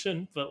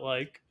situation, but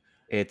like,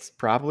 It's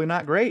probably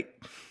not great.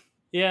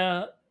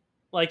 yeah,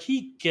 like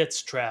he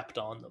gets trapped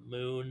on the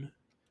moon,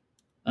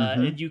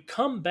 Mm-hmm. and you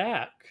come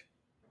back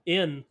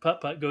in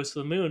Putt Putt Goes to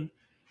the Moon,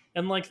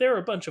 and like there are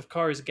a bunch of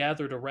cars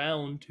gathered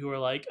around who are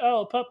like,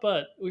 "Oh, Putt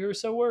Putt, we were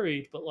so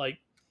worried," but like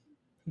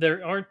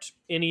there aren't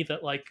any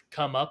that like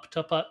come up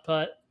to Putt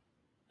Putt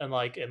and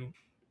like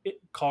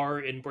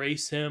car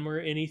embrace him or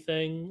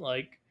anything.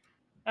 Like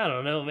I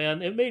don't know,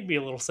 man. It made me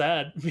a little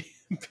sad,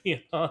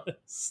 being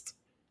honest.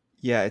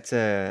 Yeah, it's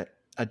a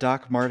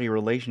Doc Marty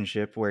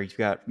relationship where you've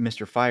got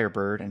Mr.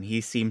 Firebird and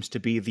he seems to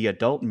be the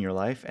adult in your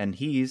life and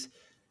he's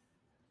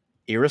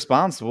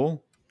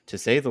irresponsible to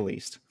say the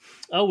least.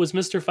 Oh, was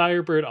Mr.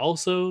 Firebird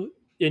also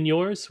in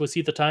yours? Was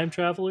he the time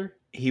traveler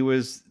He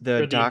was the or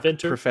the Doc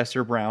inventor?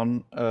 Professor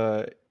Brown.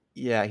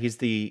 Yeah, he's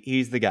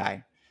the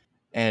guy,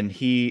 and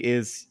he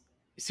is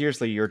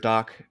seriously your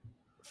Doc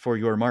for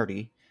your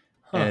Marty.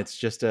 And Huh. it's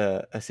just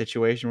a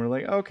situation where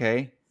like,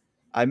 okay,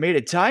 I made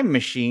a time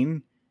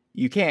machine.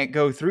 You can't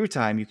go through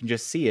time; you can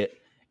just see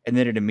it, and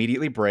then it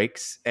immediately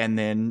breaks, and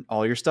then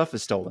all your stuff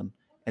is stolen,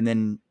 and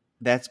then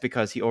that's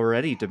because he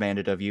already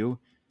demanded of you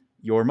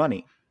your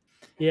money.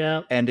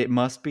 Yeah, And it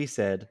must be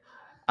said,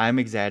 I'm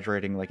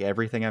exaggerating like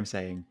everything I'm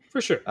saying.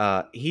 for sure.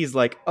 He's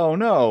like, oh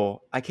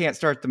no, I can't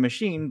start the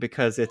machine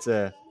because it's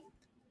a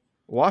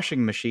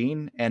washing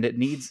machine and it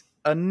needs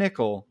a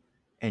nickel.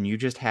 And you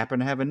just happen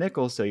to have a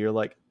nickel. So you're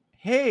like,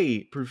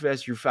 hey,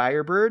 Professor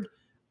Firebird,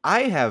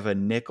 I have a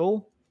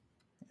nickel.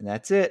 And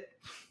that's it.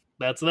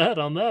 That's that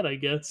on that, I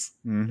guess.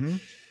 Mm-hmm.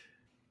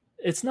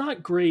 It's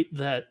not great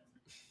that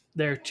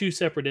there are two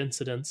separate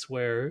incidents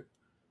where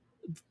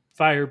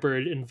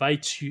Firebird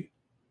invites you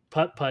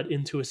Putt Putt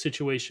into a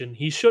situation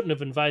he shouldn't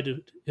have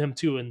invited him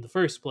to in the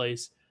first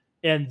place,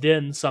 and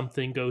then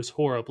something goes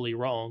horribly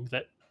wrong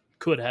that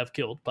could have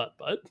killed Putt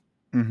Putt.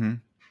 Mm-hmm.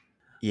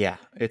 Yeah,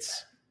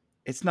 it's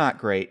not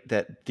great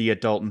that the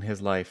adult in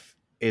his life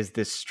is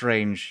this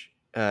strange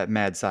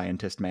mad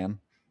scientist man.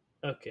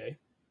 Okay.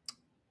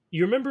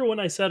 You remember when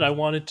I said I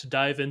wanted to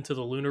dive into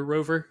the lunar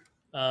rover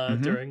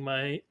Mm-hmm. during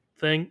my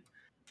thing?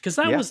 Because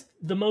that Yeah. was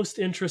the most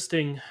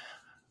interesting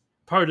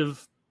part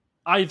of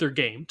either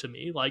game to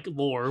me, like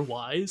lore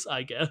wise,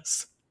 I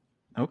guess.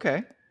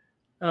 Okay.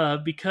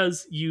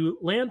 Because you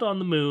land on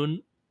the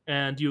moon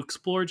and you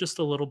explore just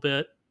a little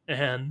bit,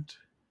 and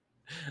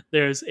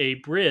there's a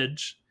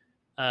bridge,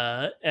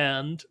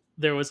 and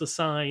there was a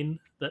sign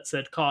that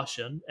said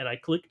caution, and I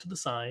clicked the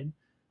sign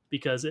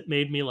because it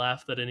made me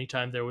laugh that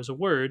anytime there was a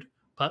word,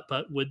 Putt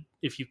Putt would,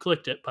 if you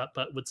clicked it, Putt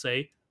Putt would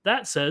say,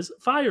 that says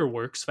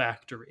fireworks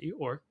factory,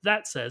 or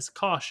that says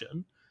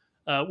caution,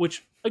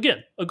 which,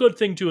 again, a good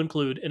thing to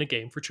include in a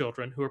game for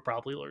children who are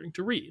probably learning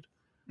to read.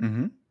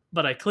 Mm-hmm.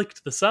 But I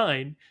clicked the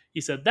sign.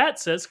 He said, that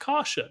says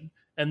caution.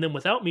 And then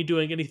without me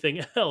doing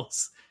anything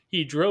else,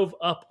 he drove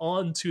up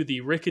onto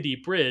the rickety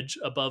bridge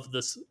above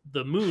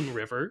the Moon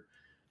River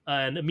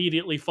and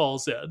immediately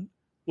falls in,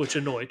 which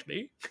annoyed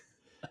me.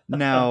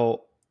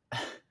 Now,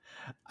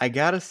 I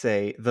gotta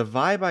say, the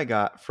vibe I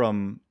got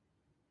from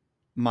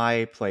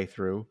my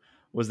playthrough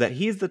was that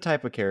he's the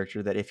type of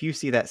character that if you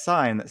see that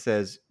sign that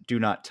says "Do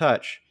not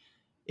touch,"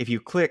 if you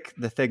click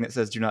the thing that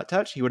says "Do not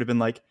touch," he would have been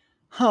like,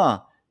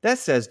 "Huh, that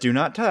says "Do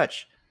not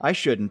touch." I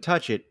shouldn't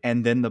touch it,"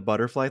 and then the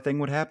butterfly thing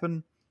would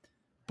happen.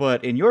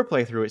 But in your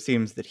playthrough, it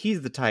seems that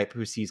he's the type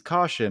who sees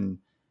caution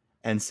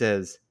and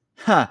says,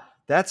 "Huh,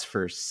 that's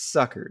for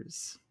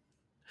suckers."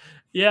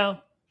 Yeah,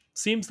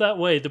 seems that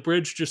way. The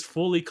bridge just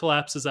fully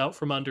collapses out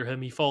from under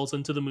him. He falls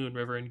into the Moon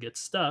River and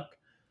gets stuck.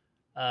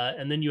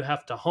 And then you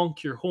have to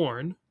honk your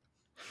horn,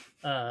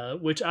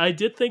 which I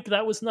did think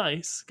that was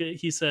nice.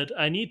 He said,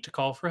 I need to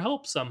call for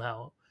help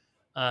somehow.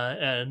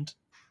 And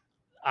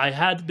I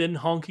had been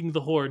honking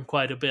the horn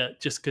quite a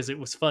bit just because it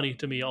was funny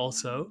to me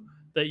also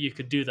that you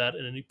could do that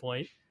at any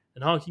point.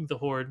 And honking the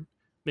horn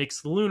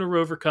makes the lunar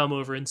rover come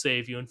over and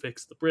save you and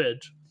fix the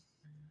bridge.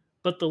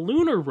 But the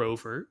lunar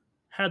rover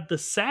had the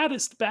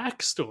saddest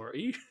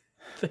backstory.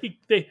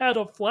 They had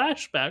a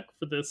flashback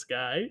for this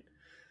guy.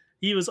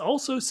 He was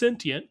also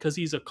sentient because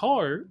he's a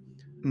car,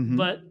 Mm-hmm.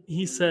 but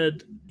he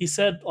said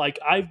like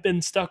I've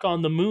been stuck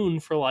on the moon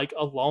for like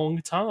a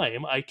long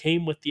time. I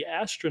came with the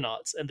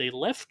astronauts and they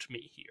left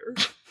me here.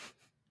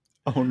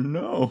 Oh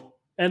no.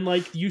 And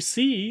like you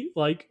see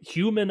like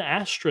human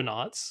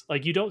astronauts,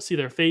 like you don't see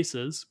their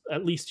faces,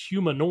 at least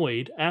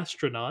humanoid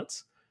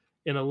astronauts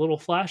in a little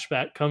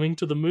flashback coming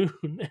to the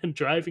moon and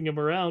driving him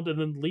around and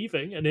then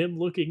leaving and him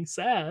looking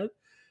sad.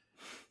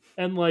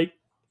 And like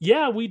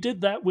Yeah, we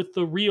did that with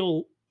the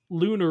real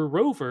lunar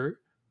rover,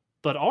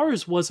 but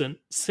ours wasn't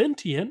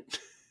sentient.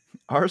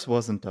 Ours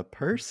wasn't a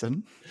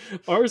person.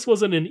 Ours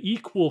wasn't an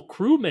equal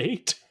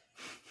crewmate.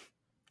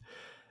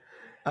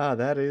 Ah,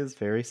 that is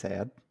very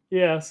sad.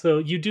 Yeah, so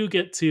you do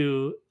get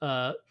to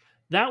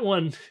that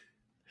one.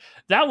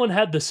 That one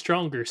had the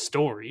stronger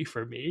story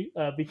for me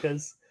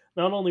because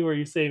not only were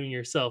you saving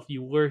yourself,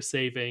 you were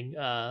saving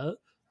the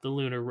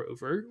lunar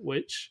rover,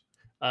 which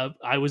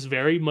I was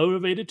very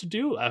motivated to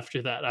do.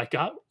 After that, I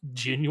got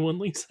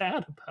genuinely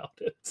sad about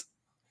it.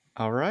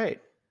 All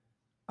right.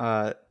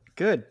 Uh,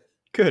 good.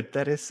 Good.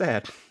 That is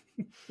sad.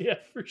 Yeah,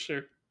 for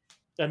sure.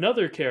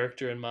 Another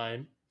character in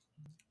mine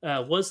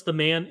was the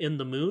man in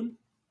the moon.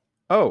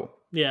 Oh,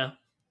 Yeah,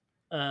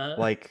 uh,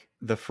 like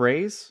the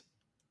phrase,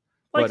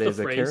 but like the is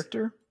a phrase,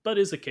 character? but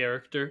is a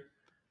character.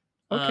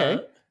 Uh,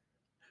 Okay.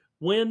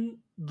 when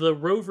the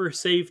rover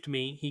saved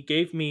me, he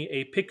gave me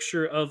a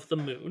picture of the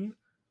moon.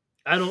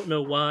 I don't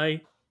know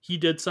why. He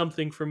did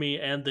something for me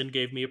and then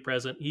gave me a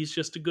present. He's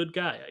just a good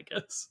guy, I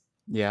guess.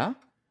 Yeah.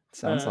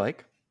 Sounds Uh,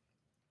 like.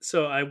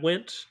 so I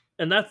went,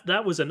 and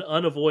that was an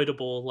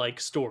unavoidable like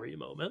story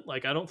moment.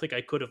 Like I don't think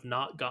I could have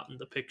not gotten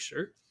the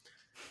picture.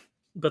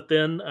 But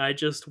then I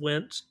just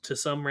went to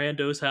some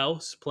rando's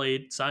house,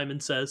 played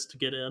Simon Says to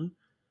get in,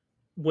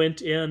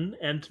 went in,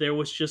 and there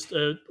was just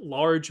a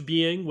large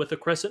being with a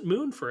crescent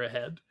moon for a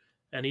head.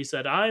 And he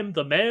said, "I'm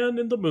the man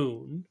in the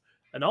moon,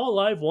 and all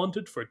I've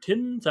wanted for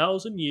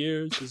 10,000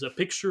 years is a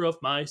picture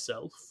of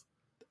myself."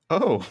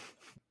 Oh.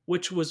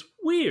 Which was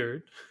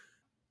weird,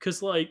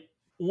 because, like,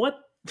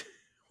 what,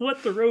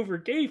 what the rover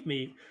gave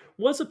me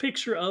was a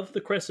picture of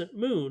the crescent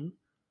moon,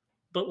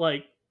 but,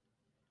 like,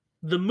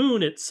 the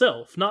moon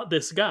itself, not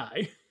this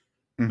guy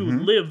who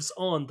Mm-hmm. lives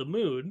on the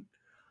moon.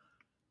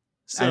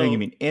 I think you So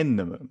mean in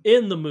the moon.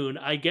 in the moon,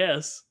 I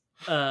guess.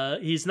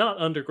 He's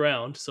not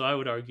underground, so I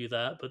would argue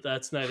that, but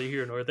that's neither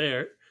here nor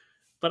there.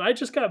 But I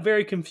just got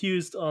very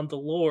confused on the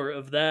lore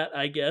of that,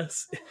 I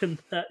guess, and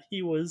that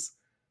he was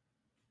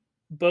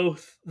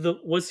both the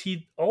was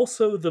he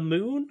also the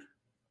moon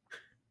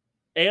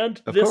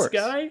and Of this course.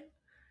 guy?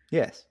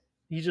 Yes.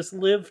 He just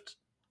lived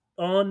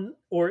on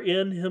or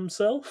in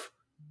himself?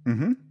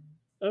 Mm-hmm.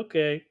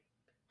 Okay.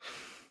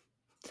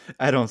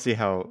 I don't see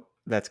how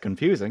that's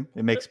confusing.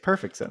 It makes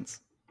perfect sense.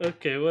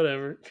 Okay,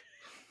 whatever.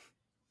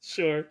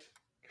 Sure.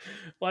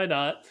 Why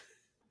not?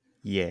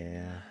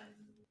 Yeah.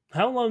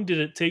 How long did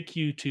it take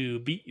you to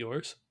beat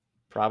yours?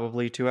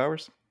 Probably 2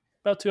 hours.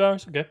 About 2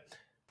 hours? Okay.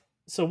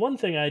 So one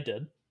thing I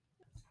did,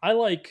 I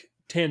like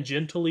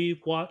tangentially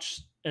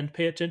watch and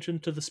pay attention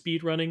to the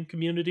speedrunning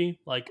community.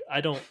 Like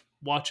I don't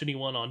watch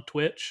anyone on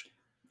Twitch.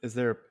 Is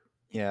there?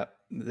 Yeah.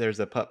 There's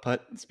a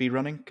putt-putt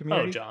speedrunning Oh,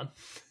 community. John.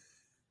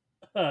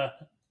 Uh,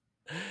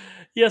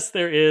 yes,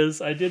 there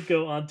is. I did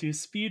go onto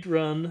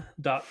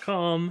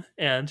speedrun.com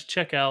and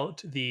check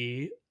out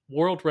the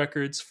world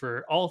records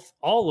for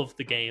all of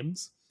the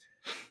games.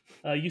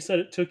 You said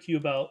it took you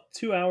about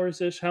 2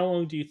 hours ish. How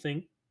long do you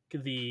think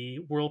the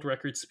world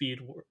record speed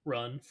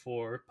run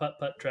for Putt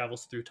Putt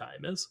Travels Through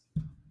Time is?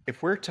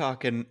 If we're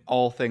talking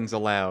all things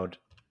allowed,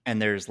 and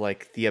there's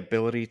like the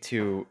ability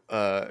to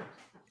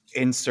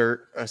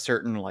insert a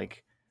certain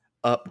like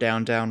up,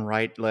 down, down,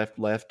 right, left,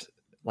 left,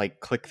 like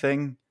click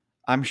thing,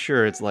 I'm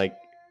sure it's like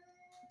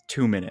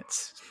 2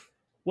 minutes.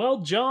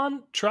 Well,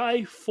 John,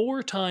 try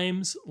 4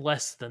 times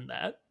less than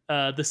that.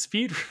 The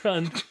speed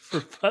run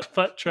for Putt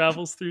Putt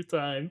Travels Through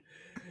Time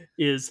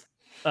is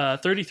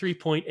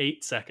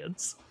 33.8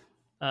 seconds.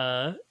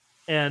 Uh,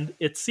 and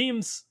it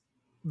seems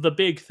the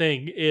big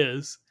thing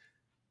is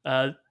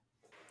uh,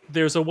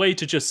 there's a way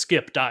to just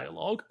skip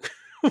dialogue,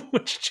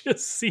 which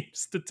just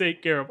seems to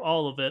take care of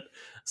all of it,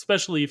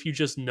 especially if you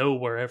just know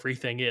where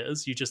everything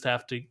is. You just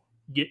have to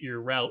get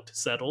your route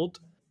settled.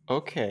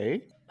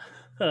 Okay.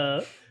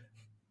 Uh,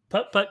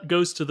 Putt Putt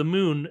Goes to the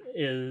Moon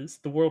is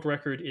the world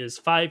record is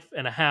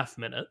 5.5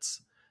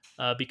 minutes.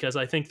 Because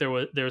I think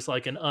there's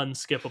like an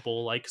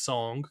unskippable like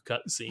song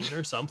cutscene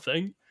or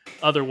something.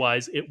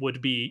 Otherwise, it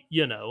would be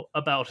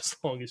about as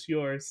long as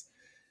yours.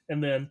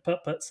 And then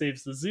Putt Putt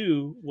Saves the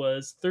Zoo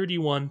was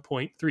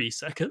 31.3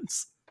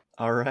 seconds.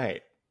 All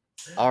right.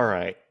 All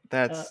right. Uh,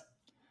 That's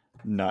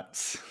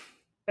nuts.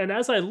 and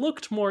as I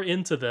looked more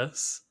into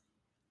this,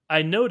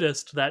 I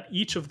noticed that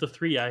each of the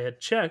three I had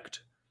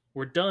checked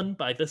were done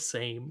by the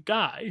same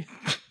guy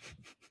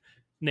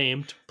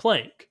named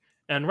Plank.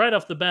 And right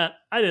off the bat,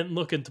 I didn't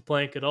look into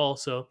Plank at all,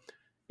 so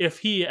if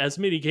he, as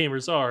many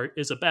gamers are,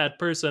 is a bad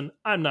person,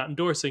 I'm not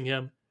endorsing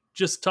him,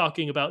 just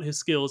talking about his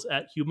skills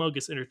at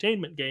Humongous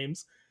Entertainment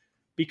Games,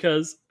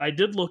 because I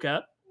did look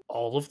at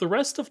all of the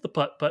rest of the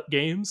Putt Putt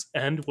games,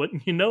 and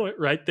wouldn't you know it,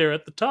 right there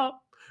at the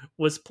top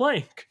was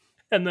Plank.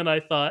 And then I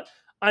thought,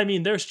 I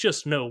mean, there's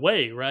just no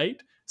way, right?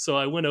 So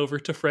I went over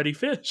to Freddy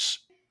Fish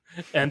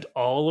and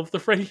all of the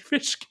Freddy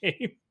Fish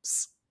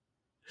games.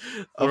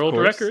 Of World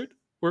course. record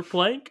were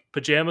Plank,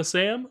 Pajama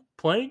Sam,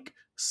 Plank,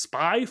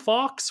 Spy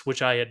Fox,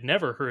 which I had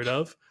never heard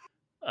of.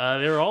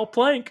 They're all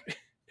Plank.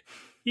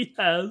 He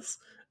has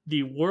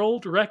the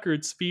world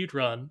record speed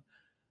run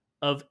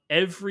of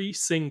every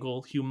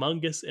single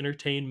humongous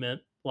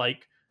entertainment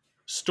like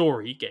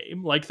story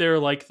game. Like they're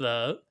like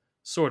the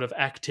sort of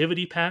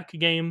activity pack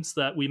games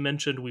that we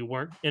mentioned we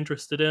weren't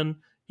interested in.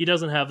 He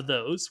doesn't have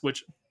those,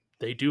 which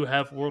they do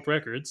have world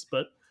records,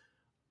 but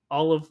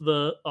all of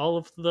the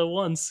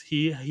ones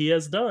he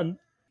has done.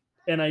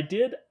 And I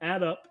did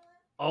add up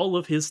all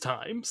of his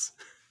times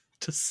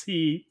to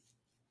see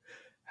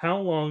how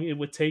long it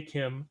would take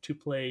him to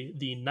play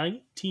the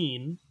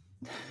 19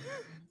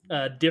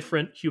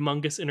 different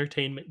humongous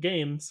entertainment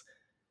games.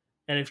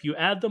 And if you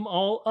add them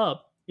all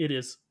up, it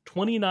is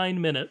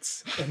 29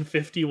 minutes and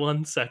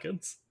 51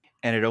 seconds.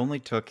 And it only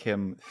took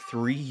him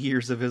 3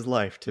 years of his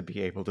life to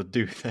be able to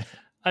do that.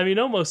 I mean,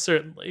 almost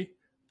certainly.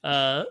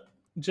 Uh,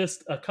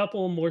 just a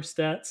couple more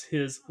stats.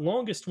 His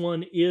longest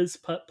one is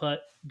Putt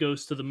Putt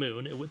Goes to the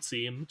Moon, it would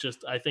seem.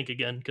 Just, I think,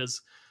 again,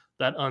 because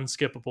that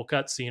unskippable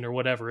cutscene or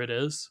whatever it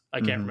is. I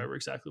can't remember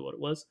exactly what it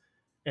was.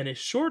 And his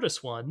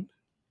shortest one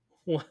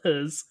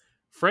was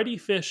Freddy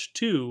Fish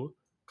 2,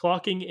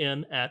 clocking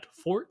in at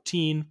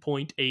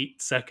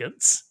 14.8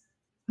 seconds.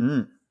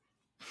 Mm.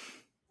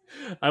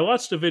 I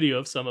watched a video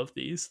of some of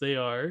these.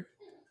 I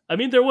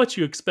mean, they're what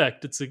you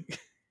expect. It's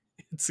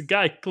a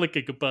guy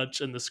clicking a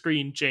bunch and the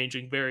screen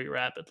changing very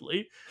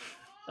rapidly.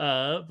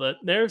 But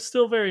they're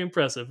still very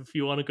impressive if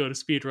you want to go to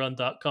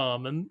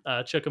speedrun.com and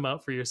check them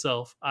out for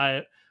yourself.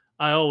 I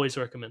always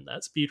recommend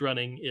that.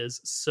 Speedrunning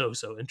is so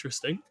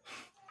interesting.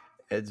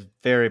 It's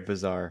very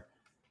bizarre.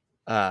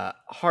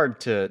 Hard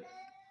to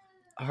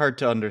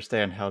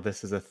understand how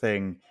this is a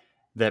thing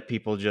that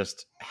people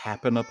just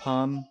happen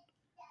upon.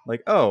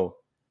 Like, oh,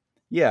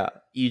 yeah,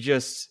 you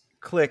just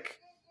click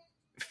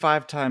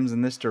 5 times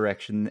in this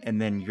direction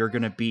and then you're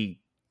going to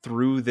be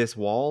through this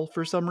wall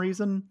for some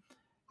reason.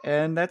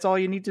 And that's all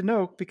you need to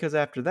know, because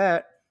after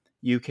that,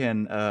 you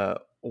can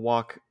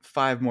walk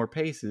 5 more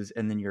paces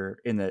and then you're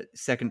in the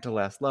second to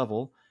last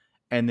level.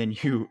 And then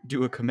you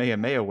do a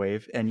Kamehameha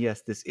wave. And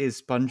yes, this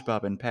is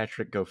SpongeBob and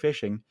Patrick Go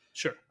Fishing.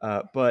 Sure.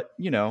 But,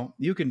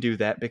 you can do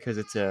that because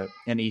it's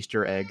an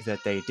Easter egg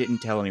that they didn't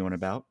tell anyone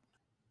about.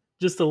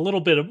 Just a little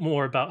bit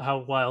more about how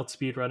wild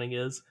speedrunning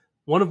is.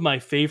 One of my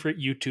favorite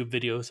YouTube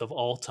videos of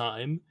all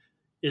time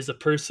is a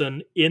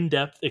person in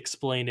depth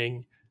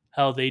explaining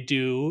how they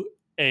do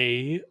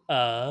a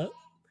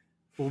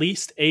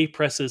least A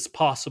presses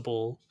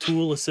possible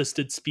tool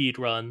assisted speed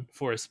run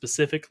for a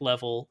specific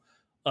level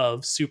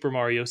of Super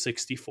Mario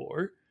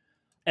 64.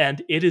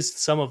 And it is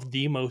some of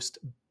the most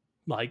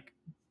like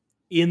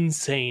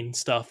insane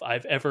stuff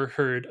I've ever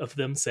heard of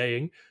them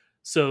saying.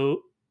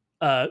 So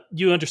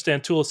you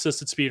understand tool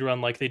assisted speed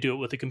run like they do it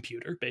with a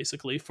computer,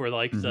 basically, for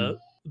like the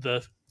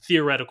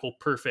theoretical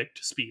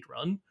perfect speed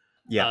run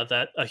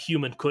that a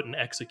human couldn't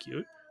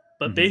execute.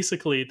 But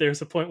basically,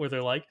 there's a point where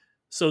they're like,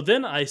 so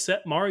then I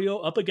set Mario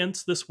up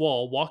against this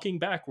wall, walking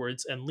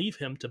backwards, and leave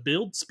him to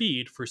build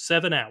speed for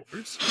 7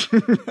 hours.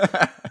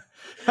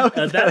 How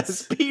is that a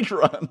speed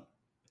run?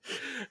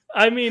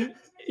 I mean,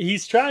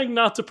 he's trying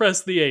not to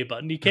press the A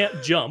button. He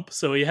can't jump,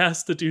 so he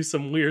has to do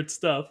some weird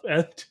stuff.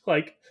 And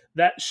like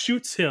that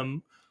shoots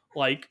him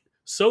like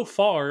so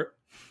far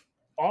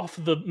off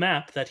the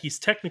map that he's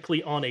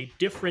technically on a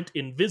different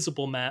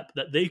invisible map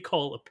that they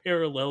call a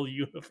parallel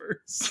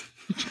universe.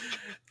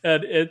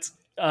 And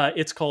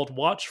it's called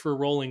Watch for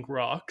Rolling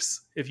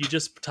Rocks. If you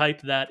just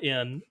type that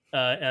in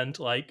and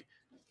like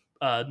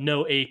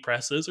no A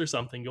presses or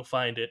something, you'll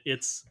find it.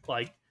 It's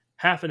like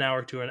half an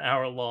hour to an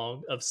hour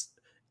long of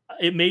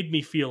it made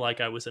me feel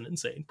like I was an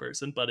insane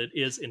person, but it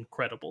is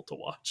incredible to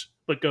watch.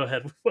 But go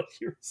ahead with what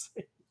you were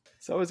saying.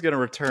 So I was going to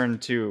return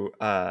to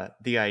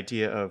the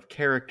idea of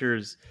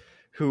characters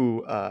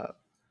who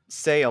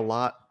say a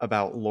lot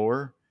about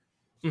lore.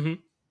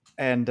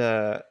 And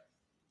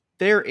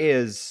there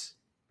is,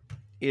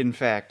 in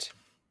fact,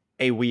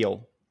 a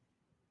wheel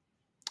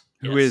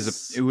who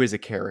is a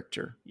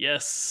character.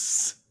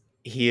 Yes.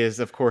 He is,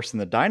 of course, in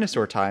the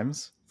dinosaur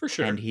times. For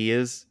sure. And he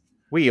is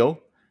Wheel.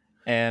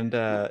 And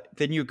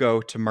then you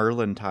go to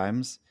Merlin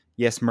times.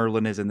 Yes,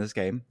 Merlin is in this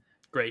game.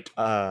 Great.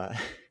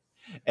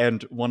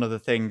 And one of the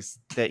things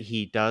that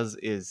he does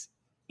is,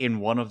 in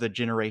one of the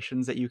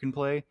generations that you can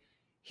play,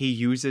 he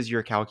uses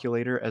your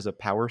calculator as a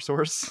power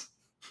source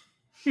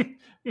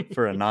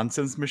for a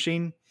nonsense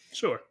machine.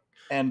 Sure.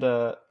 And,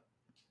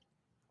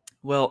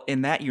 well,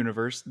 in that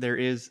universe, there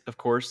is, of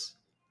course,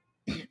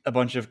 a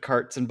bunch of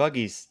carts and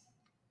buggies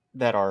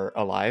that are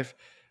alive.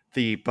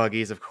 The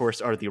buggies, of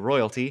course, are the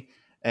royalty,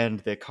 and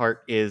the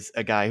cart is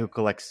a guy who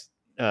collects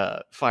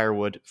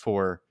firewood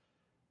for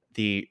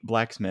the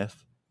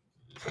blacksmith.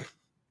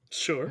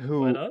 Sure,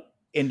 who why not?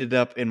 Ended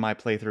up in my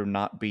playthrough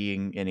not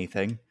being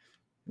anything.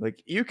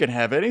 Like, you can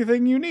have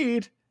anything you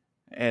need,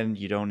 and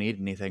you don't need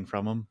anything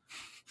from him.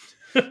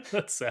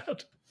 That's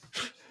sad.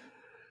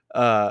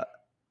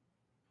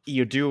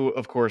 You do,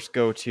 of course,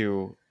 go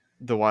to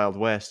the Wild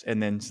West,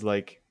 and then it's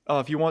like, oh,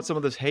 if you want some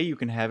of this hay, you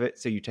can have it.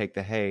 So you take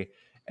the hay,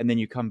 and then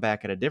you come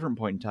back at a different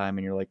point in time,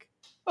 and you're like,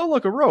 oh,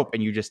 look, a rope,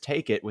 and you just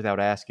take it without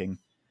asking.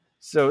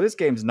 So this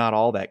game's not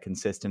all that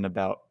consistent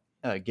about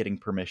getting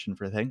permission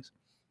for things.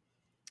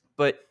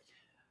 But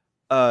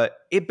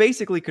It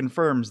basically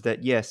confirms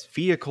that yes,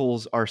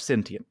 vehicles are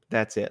sentient.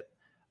 That's it.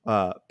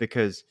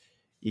 Because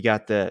you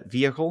got the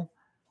vehicle,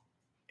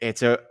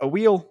 it's a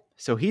wheel,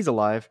 so he's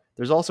alive.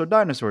 There's also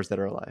dinosaurs that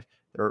are alive.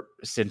 There are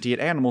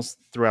sentient animals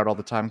throughout all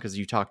the time because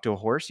you talk to a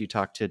horse, you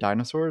talk to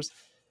dinosaurs,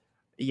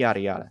 yada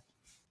yada.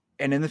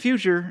 And in the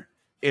future,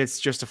 it's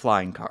just a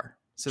flying car.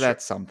 So Sure.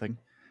 that's something.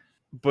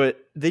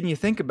 But then you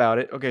think about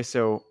it. Okay,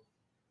 so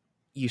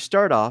you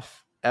start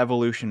off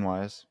evolution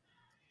wise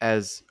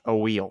as a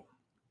wheel.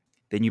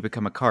 Then you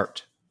become a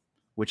cart,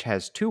 which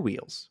has two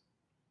wheels.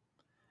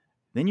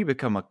 Then you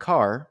become a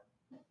car,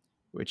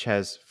 which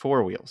has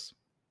four wheels.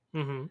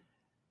 Mm-hmm.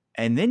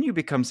 And then you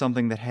become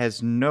something that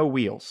has no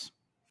wheels.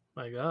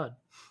 My God.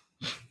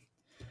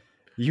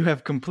 You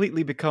have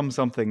completely become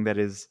something that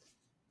is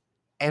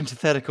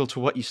antithetical to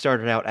what you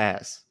started out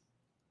as.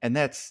 And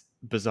that's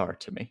bizarre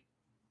to me.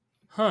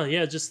 Huh,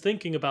 yeah, just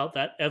thinking about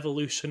that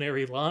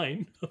evolutionary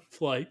line of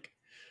like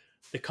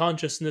the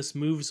consciousness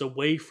moves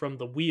away from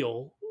the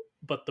wheel,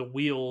 but the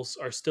wheels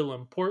are still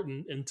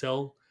important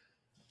until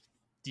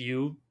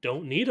you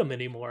don't need them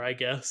anymore, I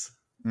guess.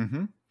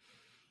 Mm-hmm.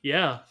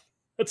 Yeah,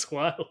 that's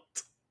wild.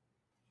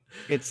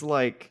 It's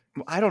like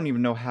I don't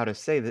even know how to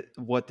say that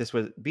what this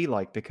would be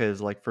like because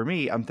like for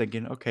me I'm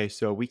thinking okay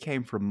so we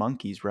came from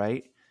monkeys,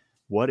 right?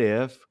 What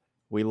if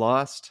we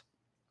lost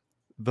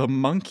the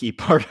monkey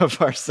part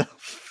of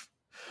ourselves?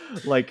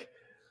 Like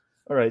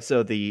all right,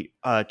 so the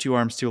two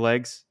arms, two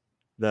legs,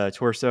 the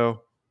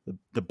torso,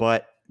 the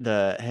butt,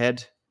 the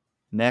head,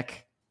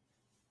 neck.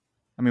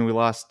 I mean, we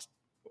lost.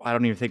 I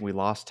don't even think we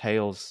lost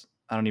tails.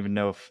 I don't even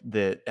know if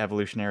the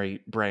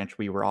evolutionary branch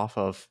we were off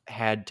of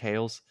had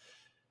tails.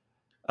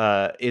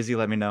 Izzy,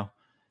 let me know.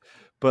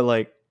 But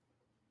like,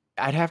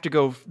 I'd have to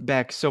go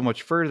back so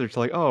much further to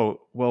like,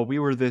 oh, well, we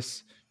were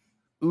this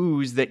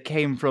ooze that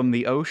came from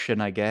the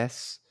ocean. I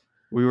guess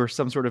we were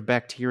some sort of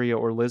bacteria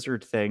or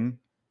lizard thing.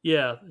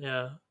 Yeah,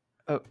 yeah.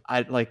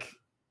 I like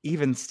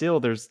even still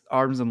there's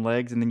arms and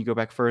legs and then you go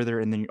back further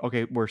and then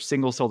okay we're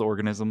single-celled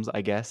organisms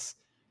I guess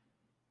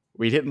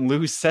we didn't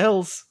lose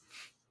cells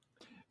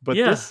but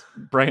Yeah. this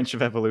branch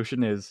of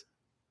evolution is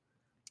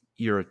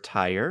you're a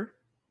tire,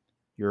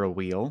 you're a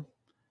wheel,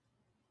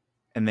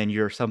 and then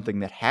you're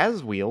something that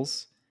has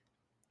wheels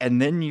and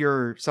then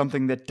you're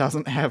something that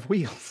doesn't have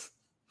wheels.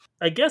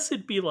 I guess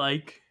it'd be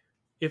like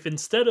if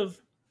instead of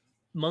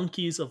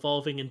monkeys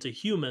evolving into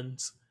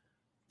humans,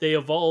 they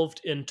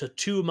evolved into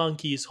two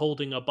monkeys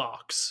holding a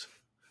box.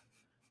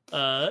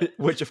 Uh,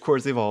 Which of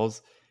course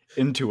evolves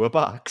into a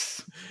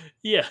box.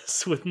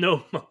 yes, with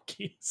no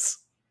monkeys.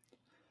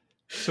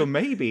 So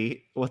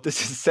maybe what this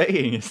is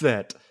saying is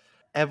that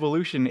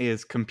evolution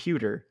is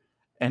computer,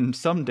 and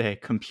someday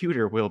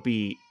computer will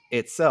be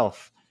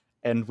itself,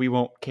 and we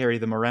won't carry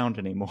them around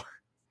anymore.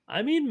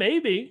 I mean,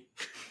 maybe.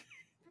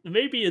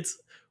 Maybe it's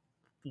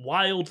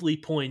wildly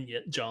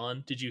poignant,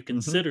 John. Did you Mm-hmm.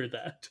 consider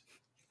that?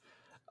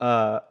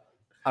 Uh,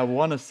 I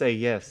want to say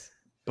yes,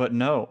 but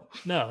no,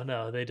 No,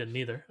 no, they didn't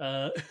either.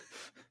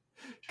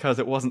 because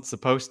it wasn't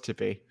supposed to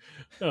be.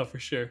 No, for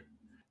sure.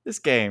 This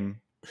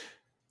game,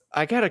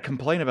 I gotta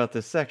complain about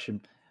this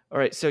section. All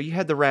right, so you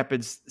had the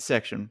rapids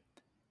section.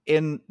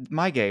 In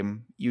my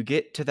game, you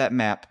get to that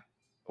map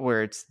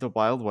where it's the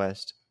Wild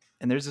West,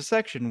 and there's a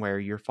section where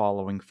you're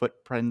following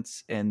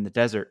footprints in the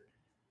desert,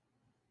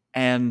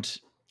 and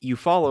you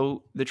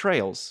follow the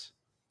trails,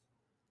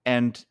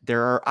 and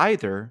there are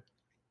either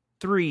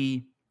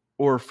three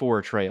or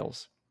four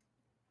trails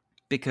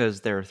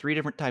because there are three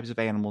different types of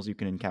animals you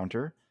can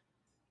encounter,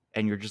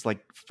 and you're just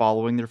like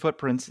following their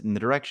footprints in the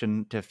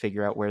direction to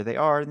figure out where they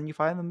are, and then you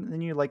find them, and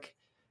then you like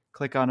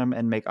click on them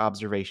and make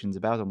observations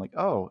about them. Like,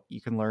 oh, you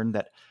can learn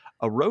that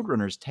a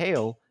roadrunner's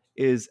tail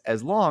is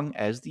as long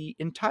as the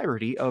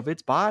entirety of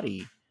its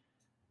body.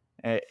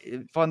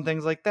 Fun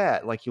things like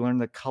that. Like you learn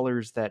the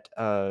colors that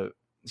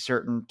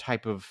certain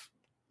type of,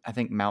 I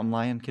think, mountain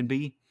lion can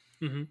be.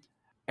 Hmm.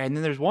 And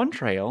then there's one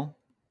trail,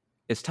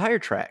 it's tire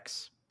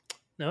tracks.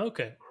 No,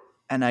 okay.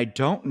 And I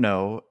don't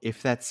know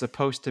if that's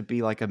supposed to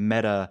be like a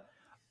meta,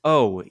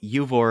 oh,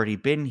 you've already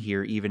been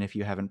here, even if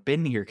you haven't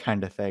been here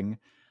kind of thing,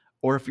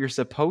 or if you're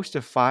supposed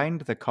to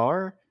find the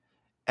car.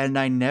 And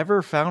I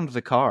never found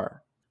the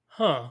car.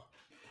 Huh.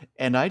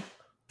 And I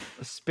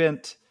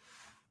spent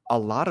a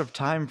lot of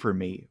time for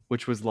me,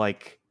 which was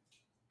like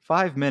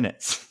 5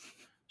 minutes.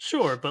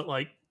 Sure, but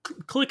like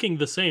clicking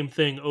the same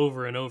thing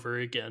over and over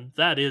again,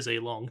 that is a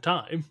long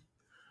time.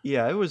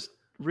 Yeah, it was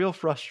real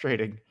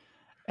frustrating.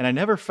 And I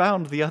never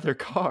found the other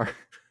car.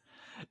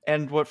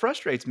 And what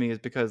frustrates me is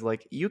because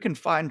like you can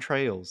find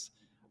trails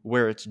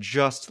where it's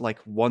just like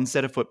one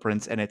set of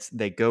footprints and it's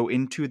they go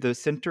into the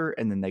center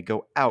and then they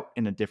go out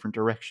in a different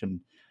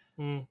direction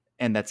Mm,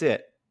 and that's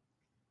it.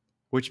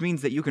 Which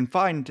means that you can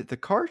find the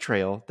car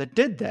trail that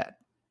did that.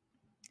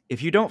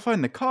 If you don't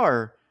find the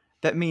car,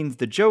 that means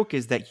the joke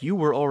is that you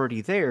were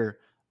already there,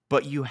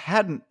 but you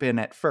hadn't been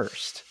at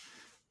first,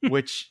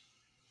 which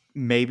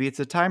maybe it's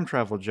a time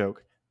travel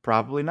joke.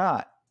 Probably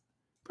not.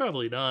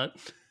 probably not,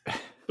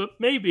 but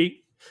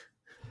maybe.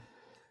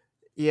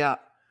 Yeah.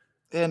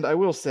 And I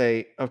will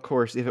say, of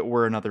course, if it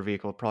were another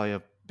vehicle, it'd probably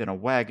have been a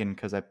wagon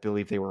because I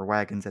believe they were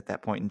wagons at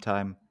that point in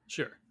time.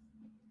 Sure.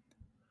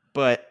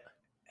 But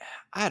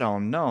I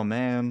don't know,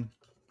 man.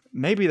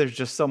 Maybe there's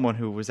just someone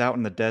who was out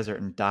in the desert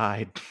and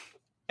died,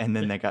 and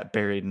then they got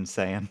buried in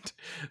sand.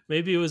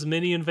 Maybe it was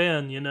Minnie and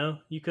Van, you know?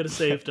 You could have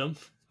saved them.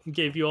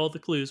 Gave you all the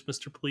clues,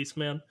 Mr.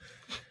 Policeman.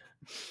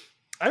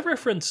 I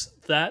reference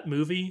that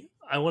movie,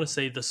 I want to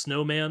say The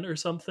Snowman or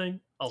something,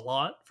 a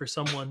lot for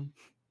someone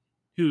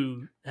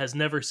who has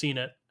never seen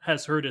it,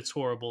 has heard it's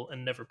horrible,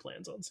 and never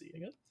plans on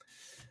seeing it.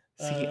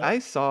 See, I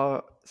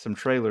saw some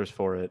trailers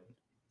for it,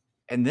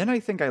 and then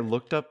I think I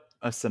looked up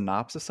a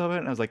synopsis of it,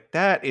 and I was like,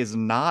 that is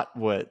not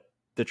what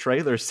the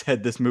trailer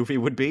said this movie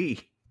would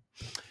be.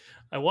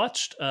 I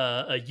watched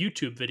a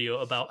YouTube video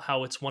about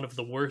how it's one of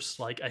the worst,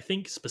 like, I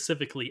think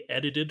specifically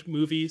edited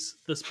movies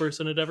this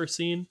person had ever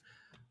seen,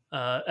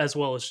 as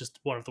well as just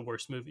one of the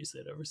worst movies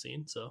they'd ever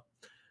seen. So,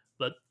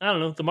 but I don't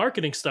know, the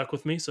marketing stuck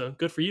with me, so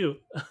good for you.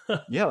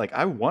 Yeah, like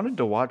I wanted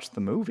to watch the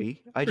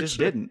movie, I For just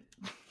sure. didn't.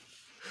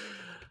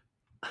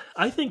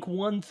 I think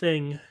one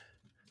thing,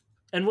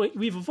 and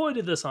we've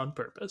avoided this on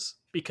purpose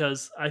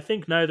because I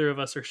think neither of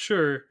us are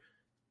sure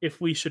if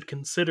we should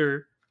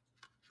consider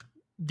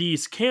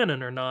these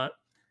canon or not.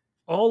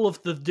 All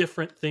of the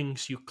different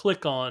things you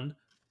click on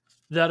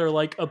that are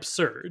like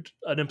absurd.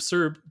 An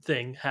absurd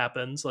thing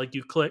happens, like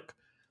you click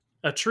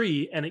a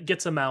tree and it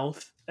gets a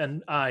mouth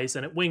and eyes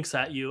and it winks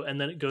at you and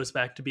then it goes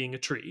back to being a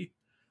tree.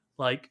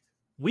 Like,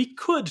 we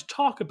could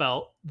talk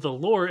about the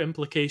lore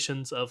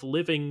implications of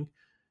living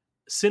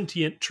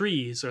sentient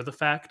trees, or the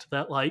fact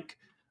that, like,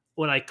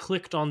 when I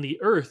clicked on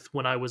the earth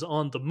when I was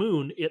on the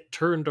moon, it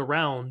turned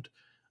around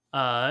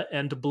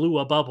and blew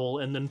a bubble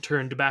and then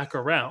turned back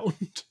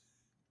around.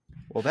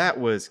 Well, that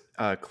was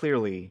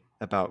clearly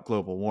about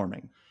global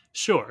warming.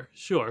 Sure,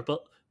 sure,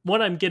 but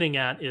what I'm getting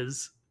at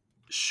is,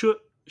 should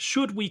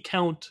should we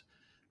count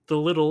the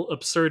little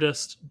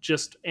absurdist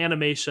just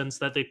animations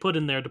that they put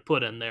in there to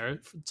put in there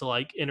to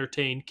like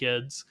entertain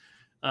kids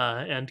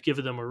and give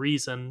them a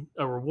reason,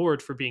 a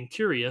reward for being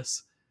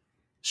curious?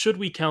 Should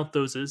we count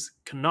those as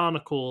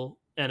canonical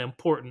and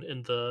important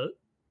in the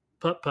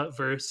Putt-Putt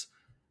verse?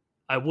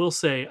 I will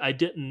say I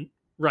didn't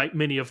write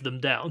many of them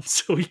down,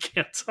 so we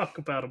can't talk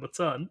about them a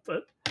ton.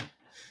 But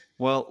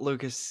Well,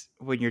 Lucas,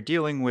 when you're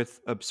dealing with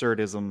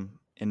absurdism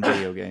in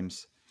video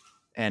games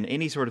and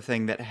any sort of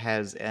thing that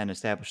has an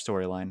established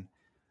storyline,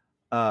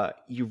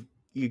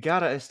 you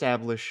gotta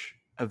establish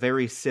a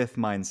very Sith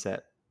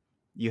mindset.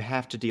 You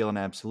have to deal in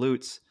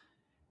absolutes,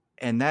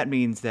 and that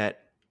means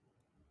that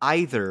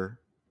either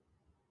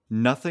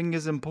nothing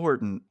is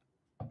important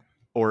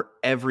or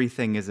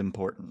everything is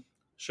important.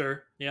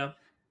 sure, yeah,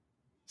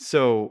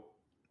 So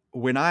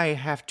when I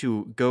have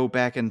to go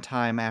back in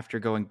time after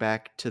going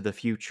back to the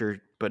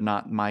future, but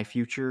not my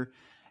future,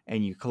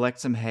 and you collect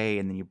some hay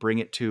and then you bring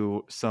it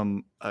to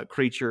some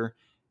creature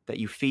that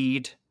you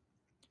feed,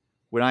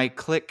 when I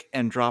click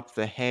and drop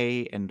the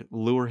hay and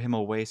lure him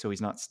away so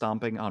he's not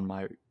stomping on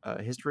my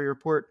history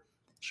report,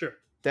 sure.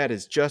 that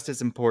is just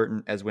as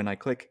important as when I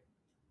click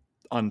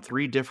on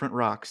 3 different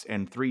rocks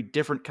and 3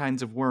 different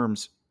kinds of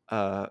worms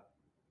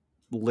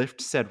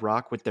lift said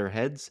rock with their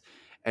heads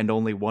and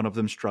only one of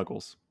them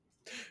struggles.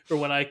 Or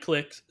when I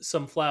clicked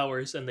some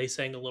flowers and they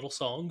sang a little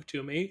song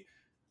to me,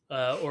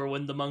 or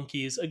when the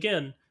monkeys,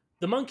 again,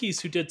 the monkeys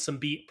who did some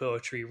beat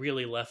poetry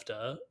really left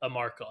a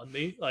mark on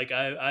me. Like,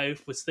 I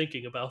was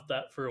thinking about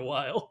that for a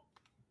while.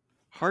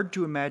 Hard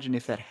to imagine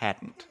if that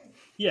hadn't.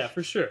 Yeah,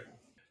 for sure.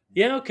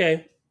 Yeah,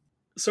 okay.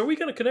 So are we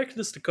going to connect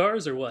this to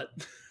cars or what?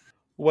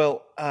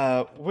 Well,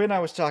 when I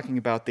was talking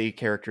about the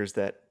characters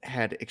that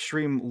had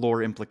extreme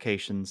lore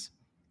implications,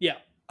 Yeah,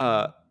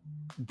 uh,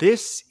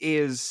 this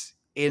is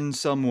in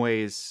some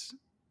ways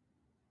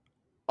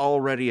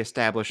already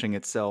establishing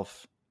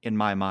itself in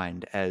my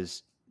mind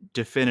as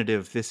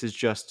definitive. This is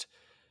just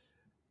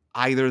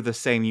either the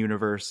same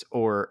universe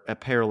or a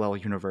parallel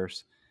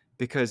universe,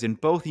 because in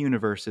both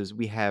universes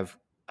we have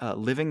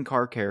living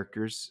car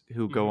characters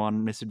who go mm-hmm.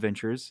 on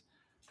misadventures,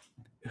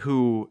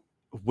 who,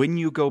 when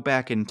you go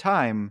back in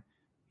time,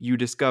 you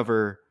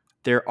discover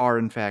there are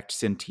in fact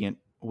sentient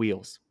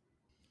wheels,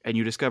 and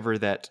you discover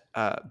that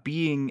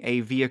being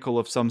a vehicle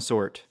of some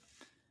sort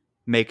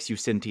makes you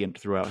sentient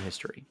throughout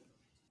history.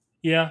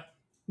 Yeah,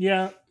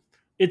 yeah.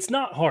 It's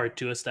not hard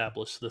to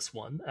establish this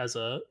one as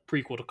a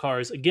prequel to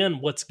Cars. Again,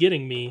 what's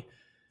getting me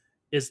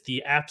is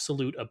the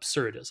absolute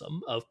absurdism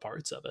of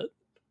parts of it.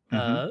 Mm-hmm.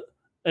 Uh,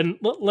 and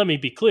let me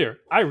be clear,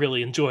 I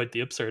really enjoyed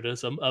the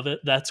absurdism of it.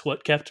 That's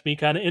what kept me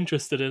kind of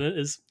interested in it.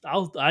 Is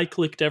I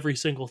clicked every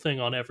single thing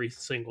on every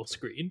single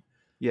screen.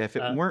 Yeah, if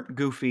it Uh, weren't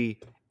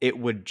goofy, it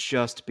would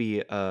just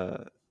be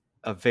a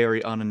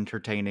very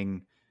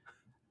unentertaining,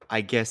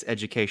 I guess,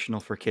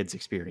 educational for kids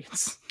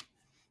experience.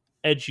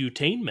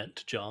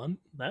 edutainment, John.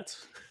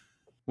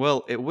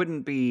 Well, it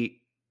wouldn't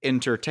be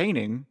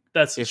entertaining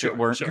That's if it sure,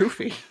 weren't sure.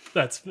 goofy.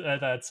 That's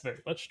very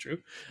much true.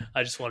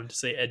 I just wanted to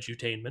say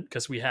edutainment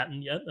because we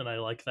hadn't yet, and I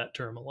like that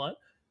term a lot.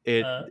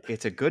 Uh,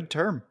 It's a good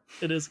term.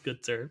 it is a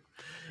good term.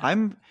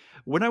 I'm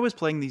when I was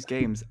playing these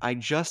games, I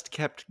just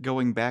kept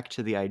going back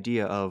to the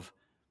idea of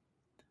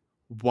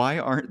why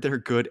aren't there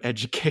good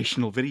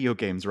educational video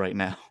games right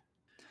now?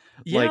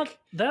 Yeah, Like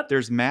that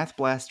there's Math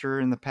Blaster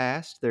in the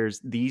past, there's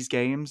these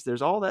games,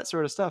 there's all that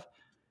sort of stuff.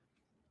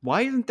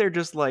 Why isn't there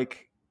just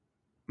like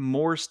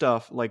more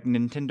stuff like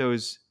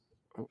Nintendo's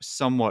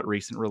somewhat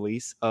recent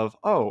release of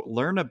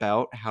learn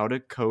about how to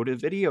code a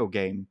video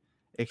game,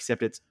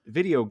 except it's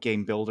Video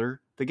Game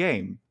Builder the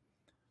game.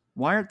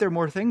 Why aren't there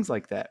more things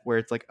like that where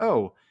it's like,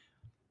 oh,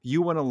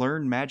 you want to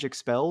learn magic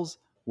spells?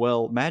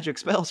 Well, magic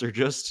spells are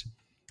just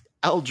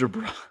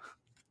algebra.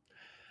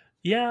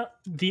 yeah,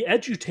 the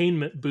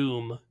edutainment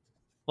boom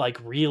like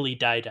really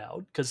died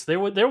out because there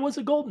was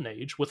a golden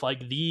age with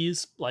like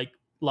these like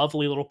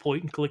lovely little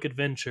point and click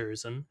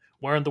adventures and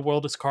Where in the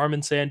World is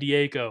Carmen San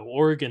Diego,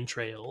 Oregon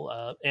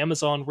Trail,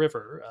 Amazon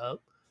River.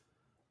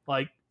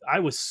 Like I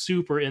was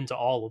super into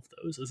all of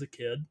those as a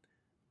kid,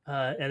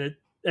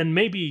 and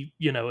maybe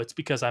it's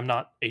because I'm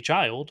not a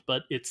child,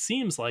 but it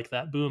seems like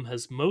that boom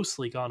has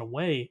mostly gone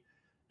away,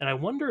 and I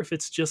wonder if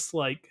it's just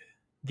like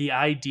the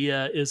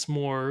idea is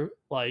more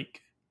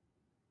like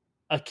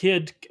a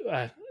kid.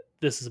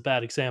 This is a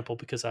bad example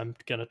because I'm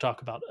going to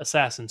talk about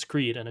Assassin's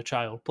Creed and a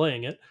child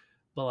playing it,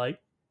 but like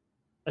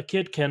a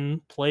kid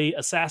can play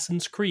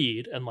Assassin's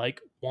Creed and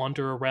like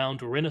wander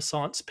around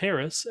Renaissance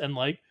Paris, and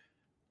like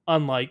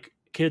unlike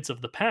kids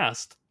of the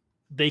past,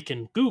 they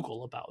can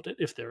Google about it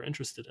if they're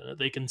interested in it.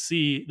 They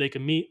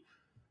can meet.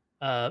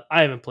 I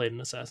haven't played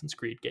an Assassin's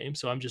Creed game,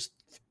 so I'm just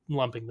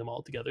lumping them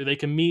all together. They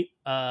can meet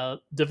Da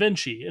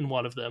Vinci in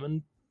one of them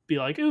and be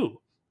like,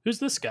 "Ooh, who's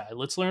this guy?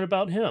 Let's learn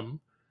about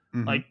him."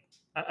 Mm-hmm. Like,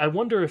 I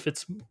wonder if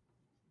it's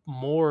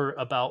more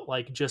about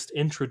like just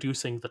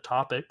introducing the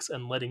topics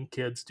and letting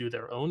kids do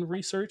their own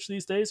research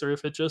these days, or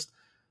if it just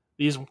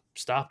these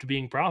stopped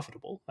being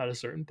profitable at a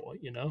certain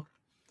point.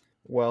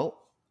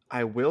 Well,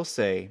 I will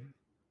say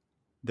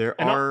there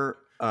And are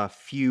a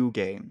few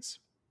games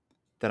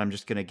that I'm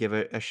just going to give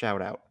a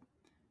shout out.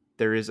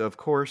 There is, of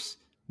course,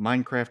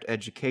 Minecraft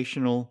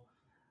Educational.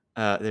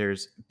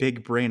 There's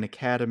Big Brain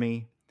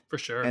Academy, for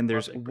sure, and love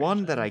there's Big Brain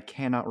one that I Academy.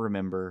 cannot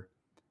remember.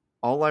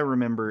 All I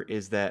remember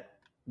is that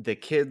the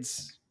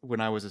kids,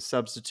 when I was a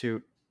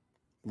substitute,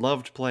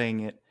 loved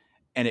playing it,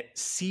 and it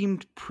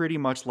seemed pretty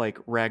much like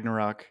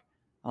Ragnarok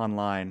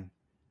Online,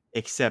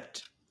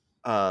 except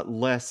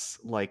less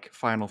like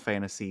Final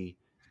Fantasy,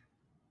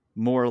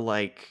 more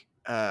like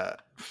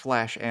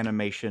Flash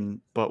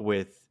animation, but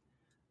with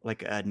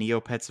like a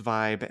Neopets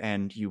vibe,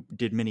 and you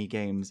did mini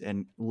games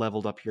and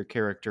leveled up your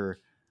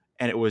character,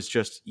 and it was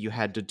just you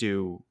had to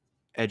do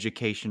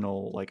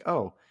educational, like,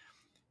 oh,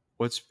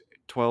 what's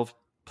 12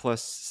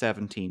 plus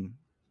 17?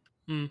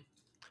 Hmm.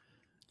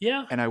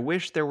 Yeah, And I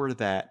wish there were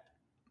that,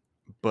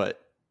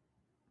 but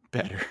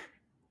better.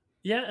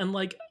 yeah, and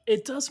like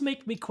it does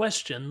make me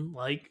question.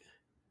 Like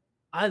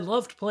I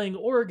loved playing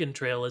Oregon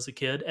Trail as a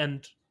kid,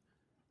 and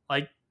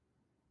like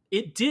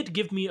it did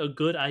give me a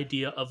good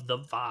idea of the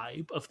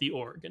vibe of the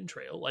Oregon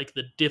Trail, like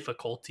the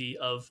difficulty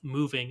of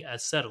moving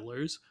as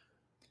settlers.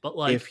 But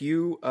like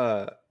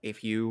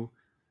If you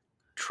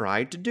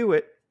tried to do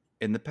it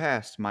in the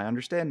past, my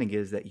understanding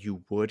is that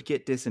you would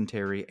get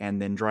dysentery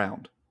and then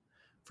drowned.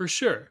 for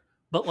sure.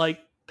 But like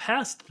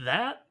past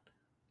that,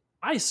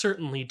 I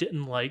certainly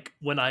didn't like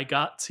when I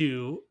got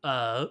to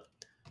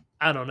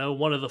I don't know,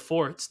 one of the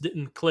forts,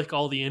 didn't click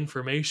all the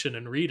information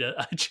and read it.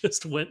 I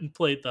just went and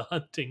played the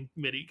hunting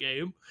mini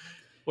game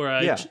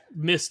where Yeah,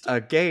 missed.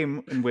 a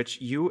game in which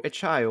you, a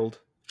child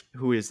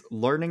who is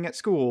learning at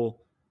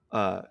school,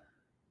 uh,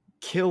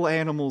 kill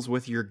animals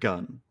with your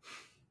gun.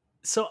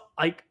 So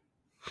like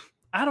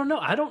I don't know.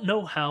 I don't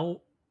know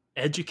how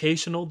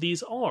educational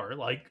these are.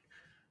 Like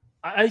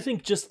I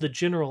think just the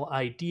general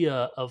idea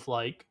of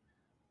like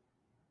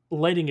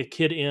letting a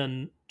kid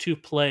in to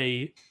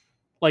play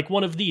like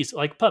one of these,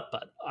 like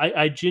Putt-Putt.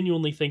 I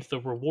genuinely think the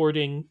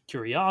rewarding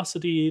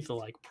curiosity, the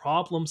like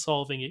problem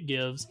solving it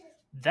gives,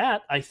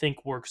 that I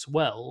think works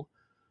well.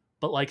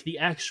 But like the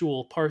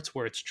actual parts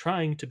where it's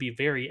trying to be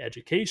very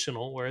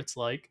educational, where it's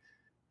like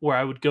where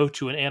I would go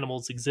to an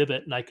animals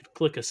exhibit and I could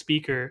click a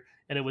speaker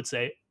and it would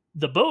say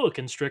the boa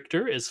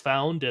constrictor is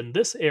found in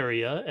this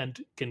area and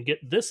can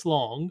get this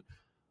long.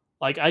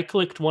 Like I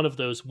clicked one of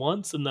those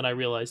once and then I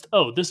realized,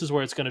 oh, this is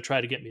where it's going to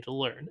try to get me to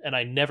learn. And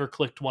I never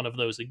clicked one of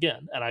those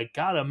again. And I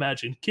gotta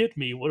imagine Kid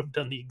Me would have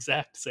done the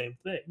exact same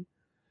thing.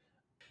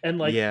 And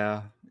like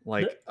Yeah, the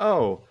like,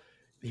 oh,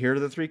 here are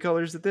the three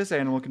colors that this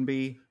animal can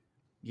be.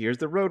 Here's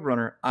the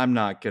Roadrunner. I'm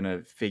not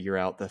gonna figure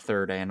out the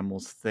third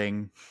animal's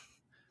thing.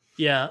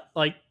 yeah,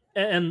 like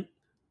and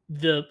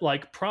the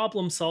like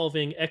problem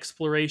solving,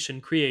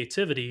 exploration,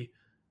 creativity,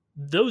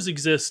 those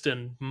exist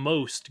in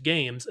most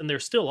games, and there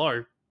still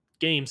are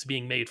games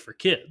being made for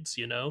kids.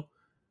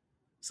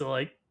 So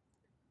like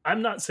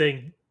I'm not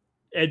saying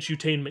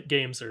edutainment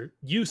games are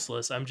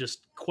useless. I'm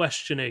just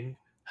questioning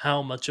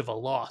how much of a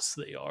loss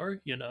they are.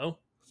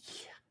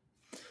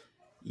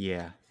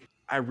 Yeah.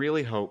 I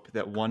really hope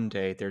that one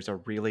day there's a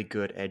really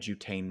good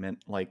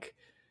edutainment like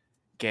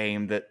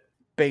game that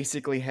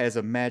basically has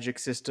a magic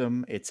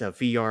system. It's a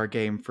VR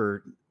game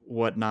for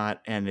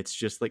whatnot, and it's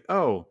just like,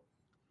 oh,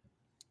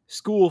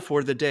 school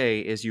for the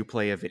day is you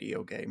play a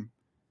video game.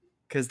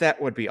 Because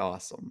that would be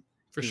awesome.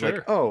 For It's like,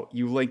 sure. oh,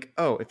 you link,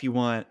 oh, if you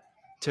want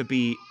to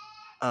be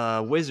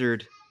a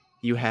wizard,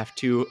 you have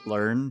to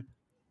learn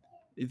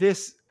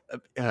this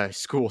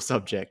school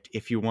subject.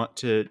 If you want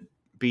to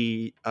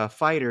be a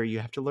fighter, you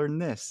have to learn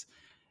this.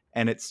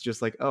 And it's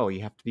just like, oh,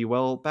 you have to be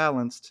well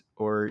balanced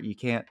or you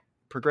can't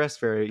progress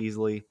very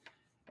easily.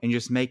 And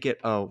just make it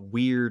a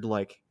weird,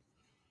 like,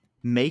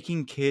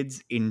 making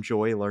kids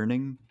enjoy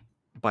learning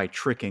by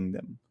tricking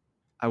them.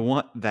 I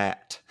want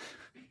that.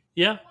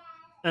 Yeah.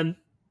 And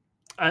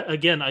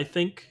again, I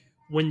think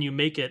when you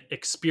make it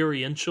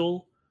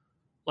experiential,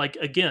 like,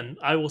 again,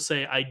 I will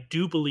say I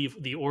do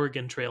believe the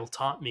Oregon Trail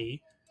taught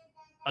me,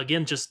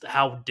 again, just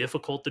how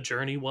difficult the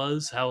journey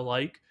was, how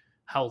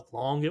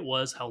long it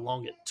was, how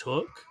long it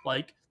took,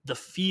 like the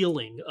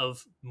feeling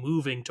of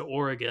moving to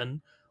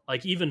Oregon,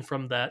 like even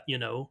from that,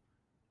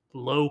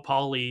 low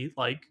poly,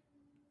 like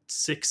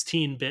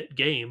 16-bit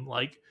game,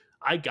 like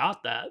I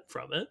got that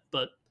from it.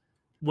 But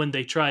when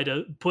they try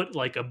to put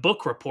like a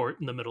book report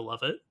in the middle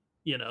of it,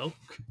 you know,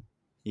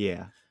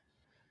 Yeah.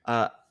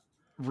 Uh,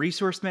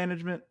 resource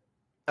management,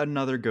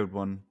 another good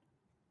one.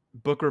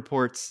 Book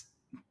reports,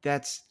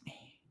 that's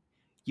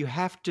you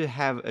have to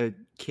have a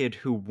kid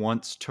who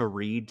wants to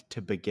read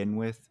to begin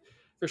with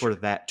for for sure.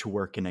 that to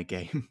work in a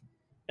game.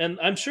 And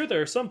I'm sure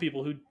there are some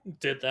people who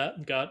did that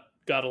and got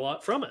a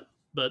lot from it,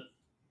 but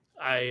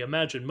I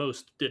imagine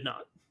most did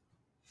not.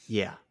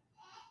 Yeah.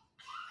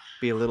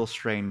 Be a little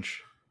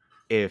strange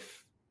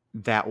if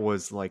that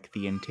was like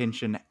the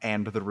intention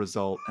and the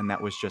result and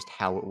that was just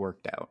how it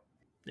worked out.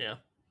 Yeah.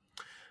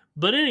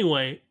 But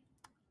anyway,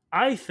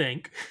 I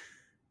think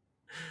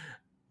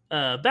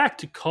back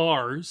to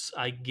cars,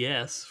 I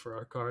guess, for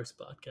our cars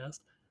podcast.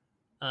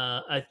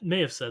 I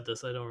may have said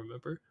this, I don't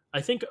remember.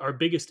 I think our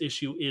biggest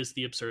issue is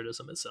the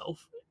absurdism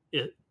itself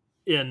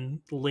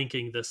in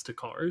linking this to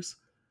cars.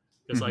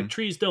 Because, like, Mhm.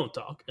 trees don't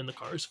talk in the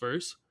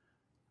Carsverse.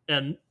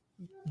 And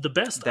the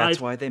best That's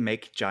I've. why they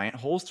make giant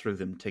holes through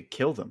them to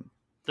kill them.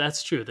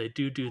 That's true. They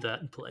do that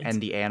in planes. And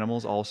the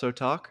animals also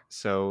talk,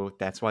 so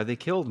that's why they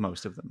killed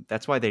most of them.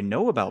 That's why they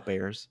know about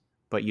bears,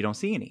 but you don't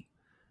see any.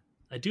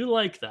 I do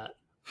like that.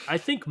 I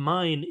think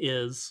mine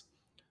is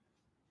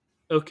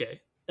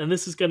okay. And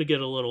this is going to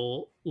get a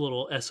little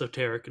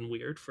esoteric and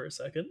weird for a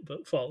second,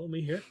 but follow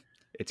me here.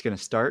 It's going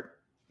to start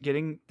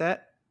getting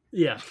that.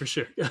 Yeah, for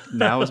sure.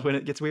 Now is when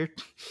it gets weird.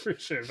 For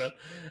sure,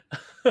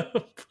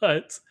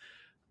 but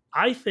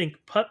I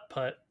think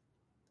Putt-Putt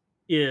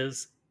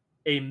is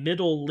a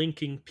middle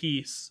linking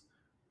piece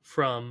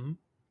from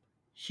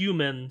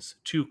humans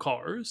to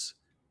cars,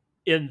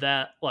 in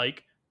that,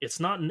 like, it's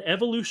not an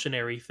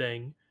evolutionary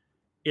thing,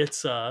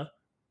 it's a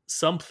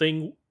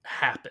something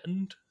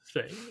happened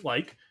thing,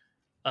 like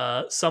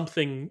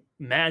something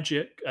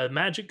a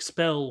magic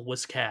spell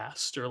was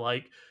cast, or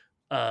like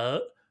uh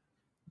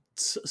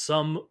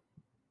some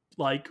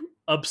like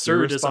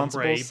absurdism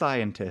Irresponsible ray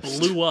scientist.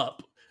 blew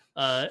up,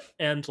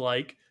 and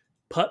like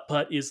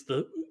Putt-Putt is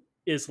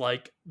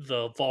like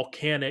the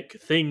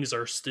volcanic things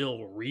are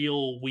still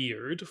real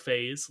weird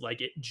phase,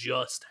 like it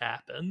just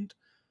happened,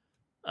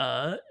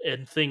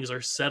 and things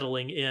are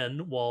settling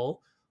in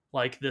while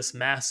like this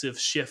massive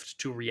shift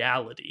to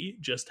reality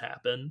just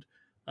happened,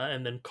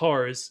 and then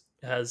Cars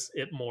has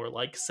it more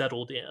like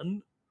settled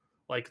in,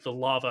 like the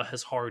lava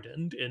has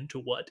hardened into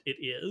what it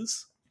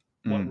is,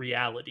 what Mm.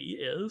 reality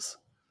is.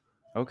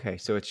 Okay,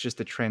 so it's just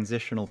a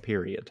transitional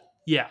period.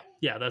 Yeah,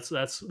 that's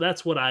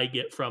what I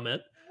get from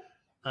it,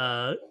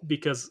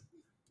 because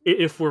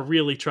if we're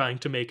really trying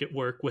to make it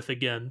work with,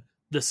 again,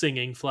 the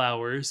singing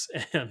flowers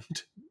and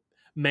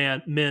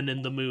men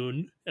in the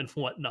moon and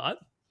whatnot,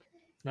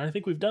 and I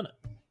think we've done it.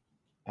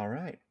 All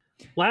right.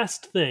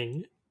 Last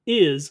thing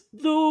is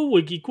the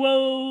wiki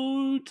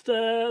quote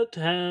that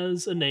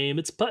has a name.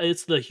 It's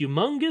the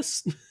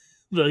humongous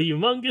the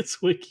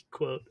humongous wiki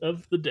quote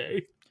of the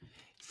day.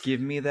 Give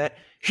me that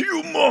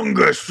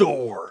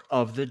humongosaur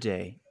of the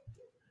day.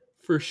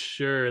 For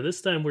sure.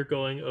 This time we're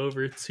going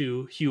over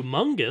to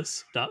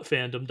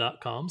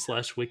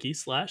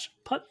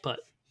humongous.fandom.com/wiki/putt-putt.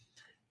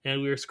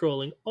 And we are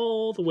scrolling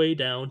all the way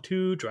down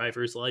to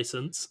driver's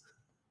license.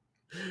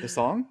 The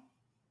song?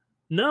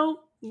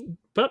 No,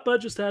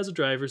 Putt-Putt just has a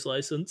driver's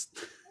license.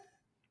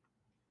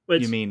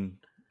 You mean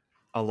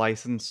a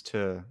license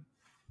to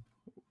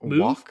Move?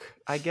 walk,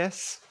 I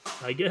guess?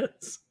 I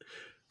guess.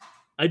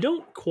 I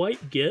don't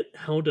quite get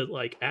how to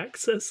like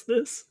access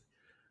this.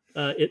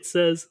 It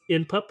says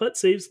in Putt-Putt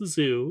Saves the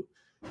Zoo,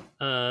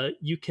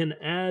 you can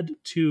add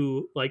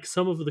to like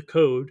some of the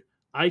code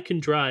I can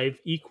drive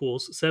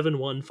equals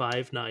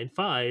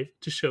 71595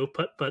 to show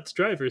Putt-Putt's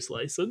driver's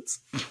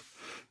license.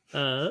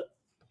 The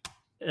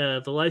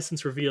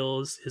license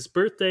reveals his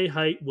birthday,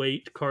 height,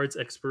 weight, card's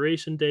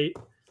expiration date,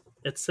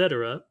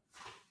 etc.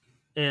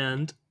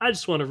 And I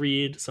just want to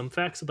read some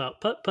facts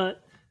about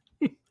Putt-Putt.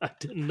 I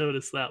didn't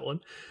notice that one.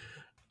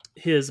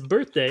 His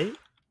birthday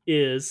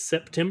is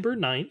September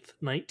 9th,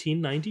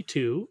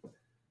 1992.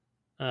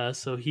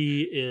 So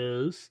he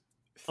is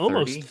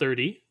almost 30.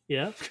 30.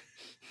 Yeah.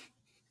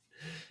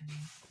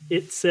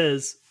 It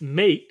says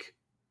make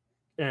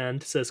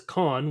and says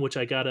con, which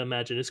I gotta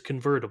imagine is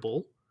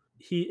convertible.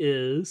 He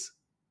is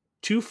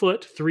 2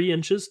 foot 3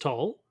 inches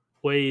tall,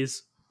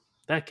 weighs,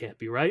 that can't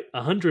be right,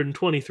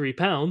 123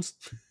 pounds.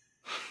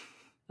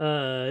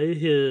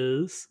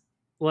 His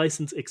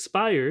license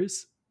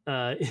expires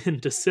in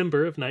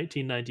December of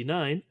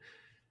 1999.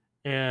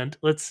 And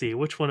let's see,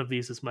 which one of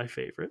these is my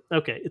favorite?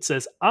 Okay, it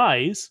says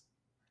eyes,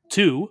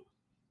 2,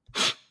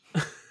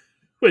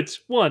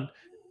 which, one,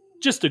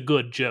 just a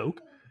good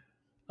joke.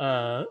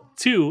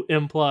 2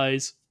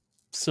 implies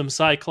some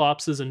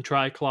cyclopses and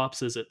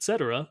triclopses,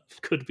 etc.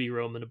 could be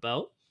roaming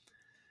about.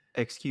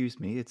 Excuse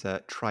me, it's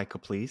a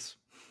trichoplease.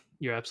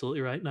 You're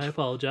absolutely right, and I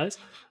apologize.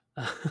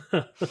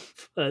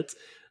 But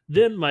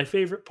then my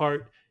favorite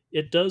part,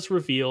 it does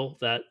reveal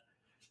that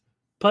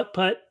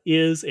Putt-Putt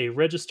is a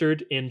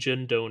registered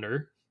engine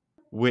donor.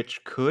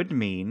 Which could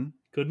mean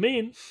Could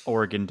mean.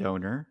 organ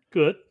donor,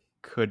 Good.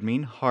 could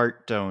mean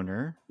heart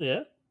donor,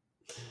 Yeah.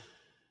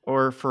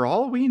 or for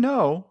all we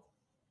know,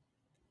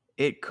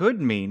 it could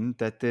mean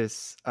that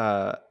this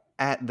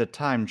at the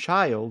time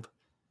child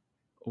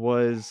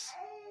was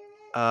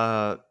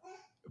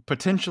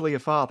potentially a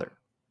father.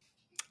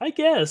 I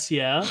guess,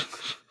 yeah.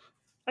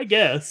 I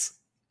guess.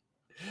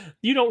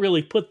 You don't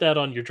really put that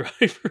on your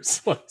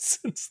driver's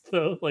license,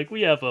 though. Like,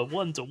 we have a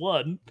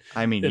 1-to-1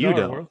 I mean, in you our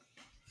don't. world.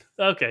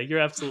 Okay, you're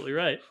absolutely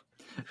right.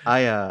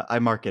 I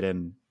mark it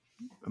in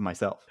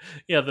myself.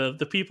 Yeah,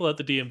 the people at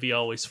the DMV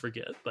always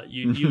forget, but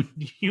you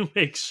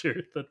make sure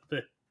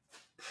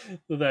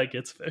that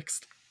gets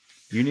fixed.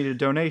 You need a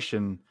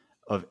donation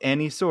of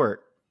any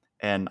sort,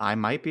 and I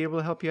might be able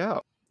to help you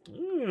out.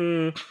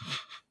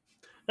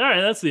 All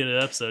right, that's the end of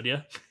the episode.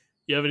 Yeah,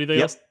 you have anything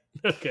else?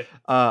 Okay.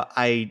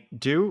 I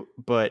do,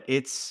 but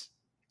it's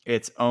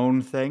its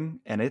own thing,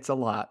 and it's a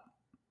lot.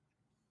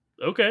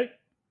 Okay.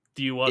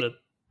 Do you want to?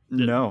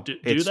 No,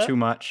 it's that? too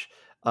much.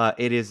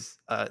 It is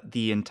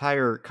the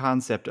entire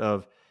concept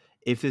of,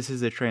 if this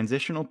is a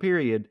transitional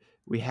period,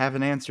 we have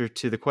an answer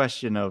to the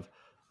question of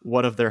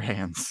what of their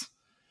hands.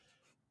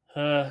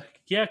 Yeah,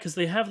 because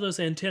they have those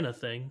antenna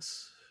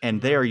things,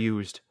 and they are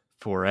used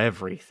for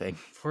everything.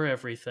 For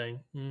everything.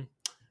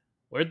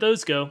 Where'd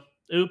those go?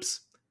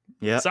 Oops.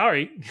 Yeah.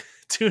 Sorry.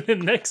 Tune in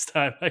next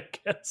time, I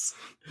guess.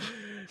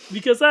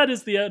 Because that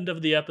is the end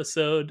of the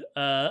episode.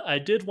 I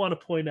did want to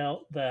point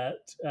out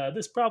that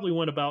this probably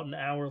went about an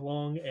hour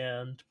long,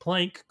 and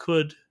Plank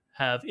could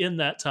have, in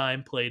that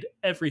time, played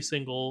every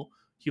single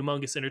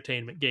Humongous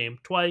Entertainment game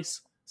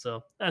twice.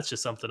 So that's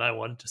just something I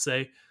wanted to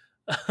say.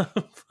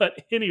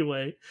 But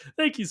anyway,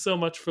 thank you so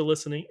much for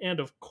listening. And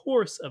of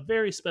course, a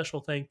very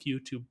special thank you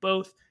to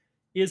both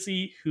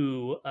Izzy,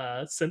 who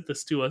sent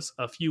this to us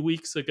a few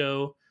weeks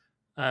ago.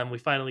 We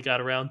finally got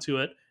around to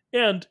it.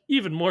 And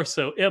even more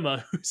so,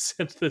 Emma, who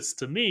sent this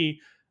to me,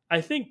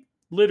 I think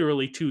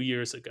literally 2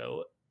 years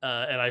ago.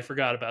 And I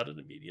forgot about it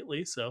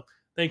immediately. So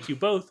thank you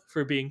both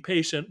for being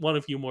patient, one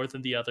of you more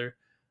than the other.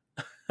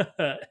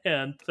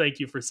 And thank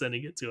you for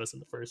sending it to us in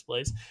the first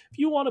place. If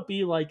you want to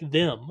be like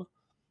them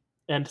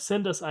and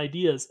send us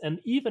ideas and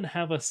even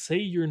have us say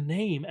your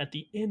name at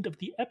the end of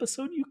the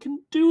episode, you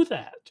can do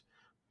that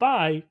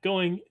by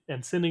going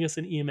and sending us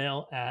an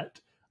email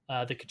at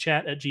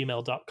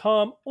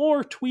thekachat@gmail.com,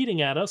 or tweeting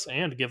at us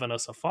and giving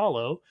us a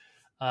follow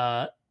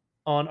on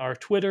our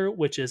Twitter,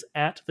 which is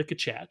at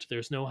thekachat.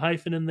 There's no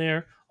hyphen in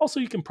there. Also,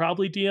 you can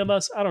probably DM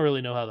us. I don't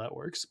really know how that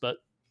works, but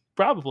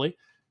probably.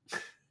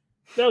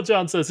 Now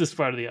John says this is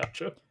part of the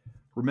outro.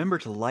 Remember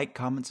to like,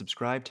 comment,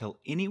 subscribe, tell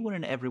anyone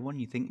and everyone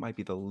you think might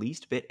be the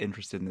least bit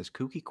interested in this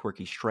kooky,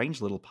 quirky,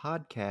 strange little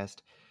podcast.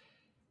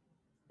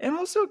 And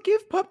also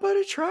give Putt-Putt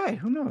a try.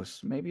 Who knows?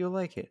 Maybe you'll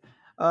like it.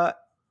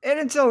 And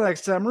until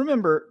next time,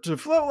 remember to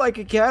float like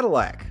a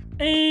Cadillac.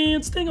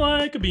 And sting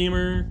like a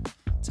beamer.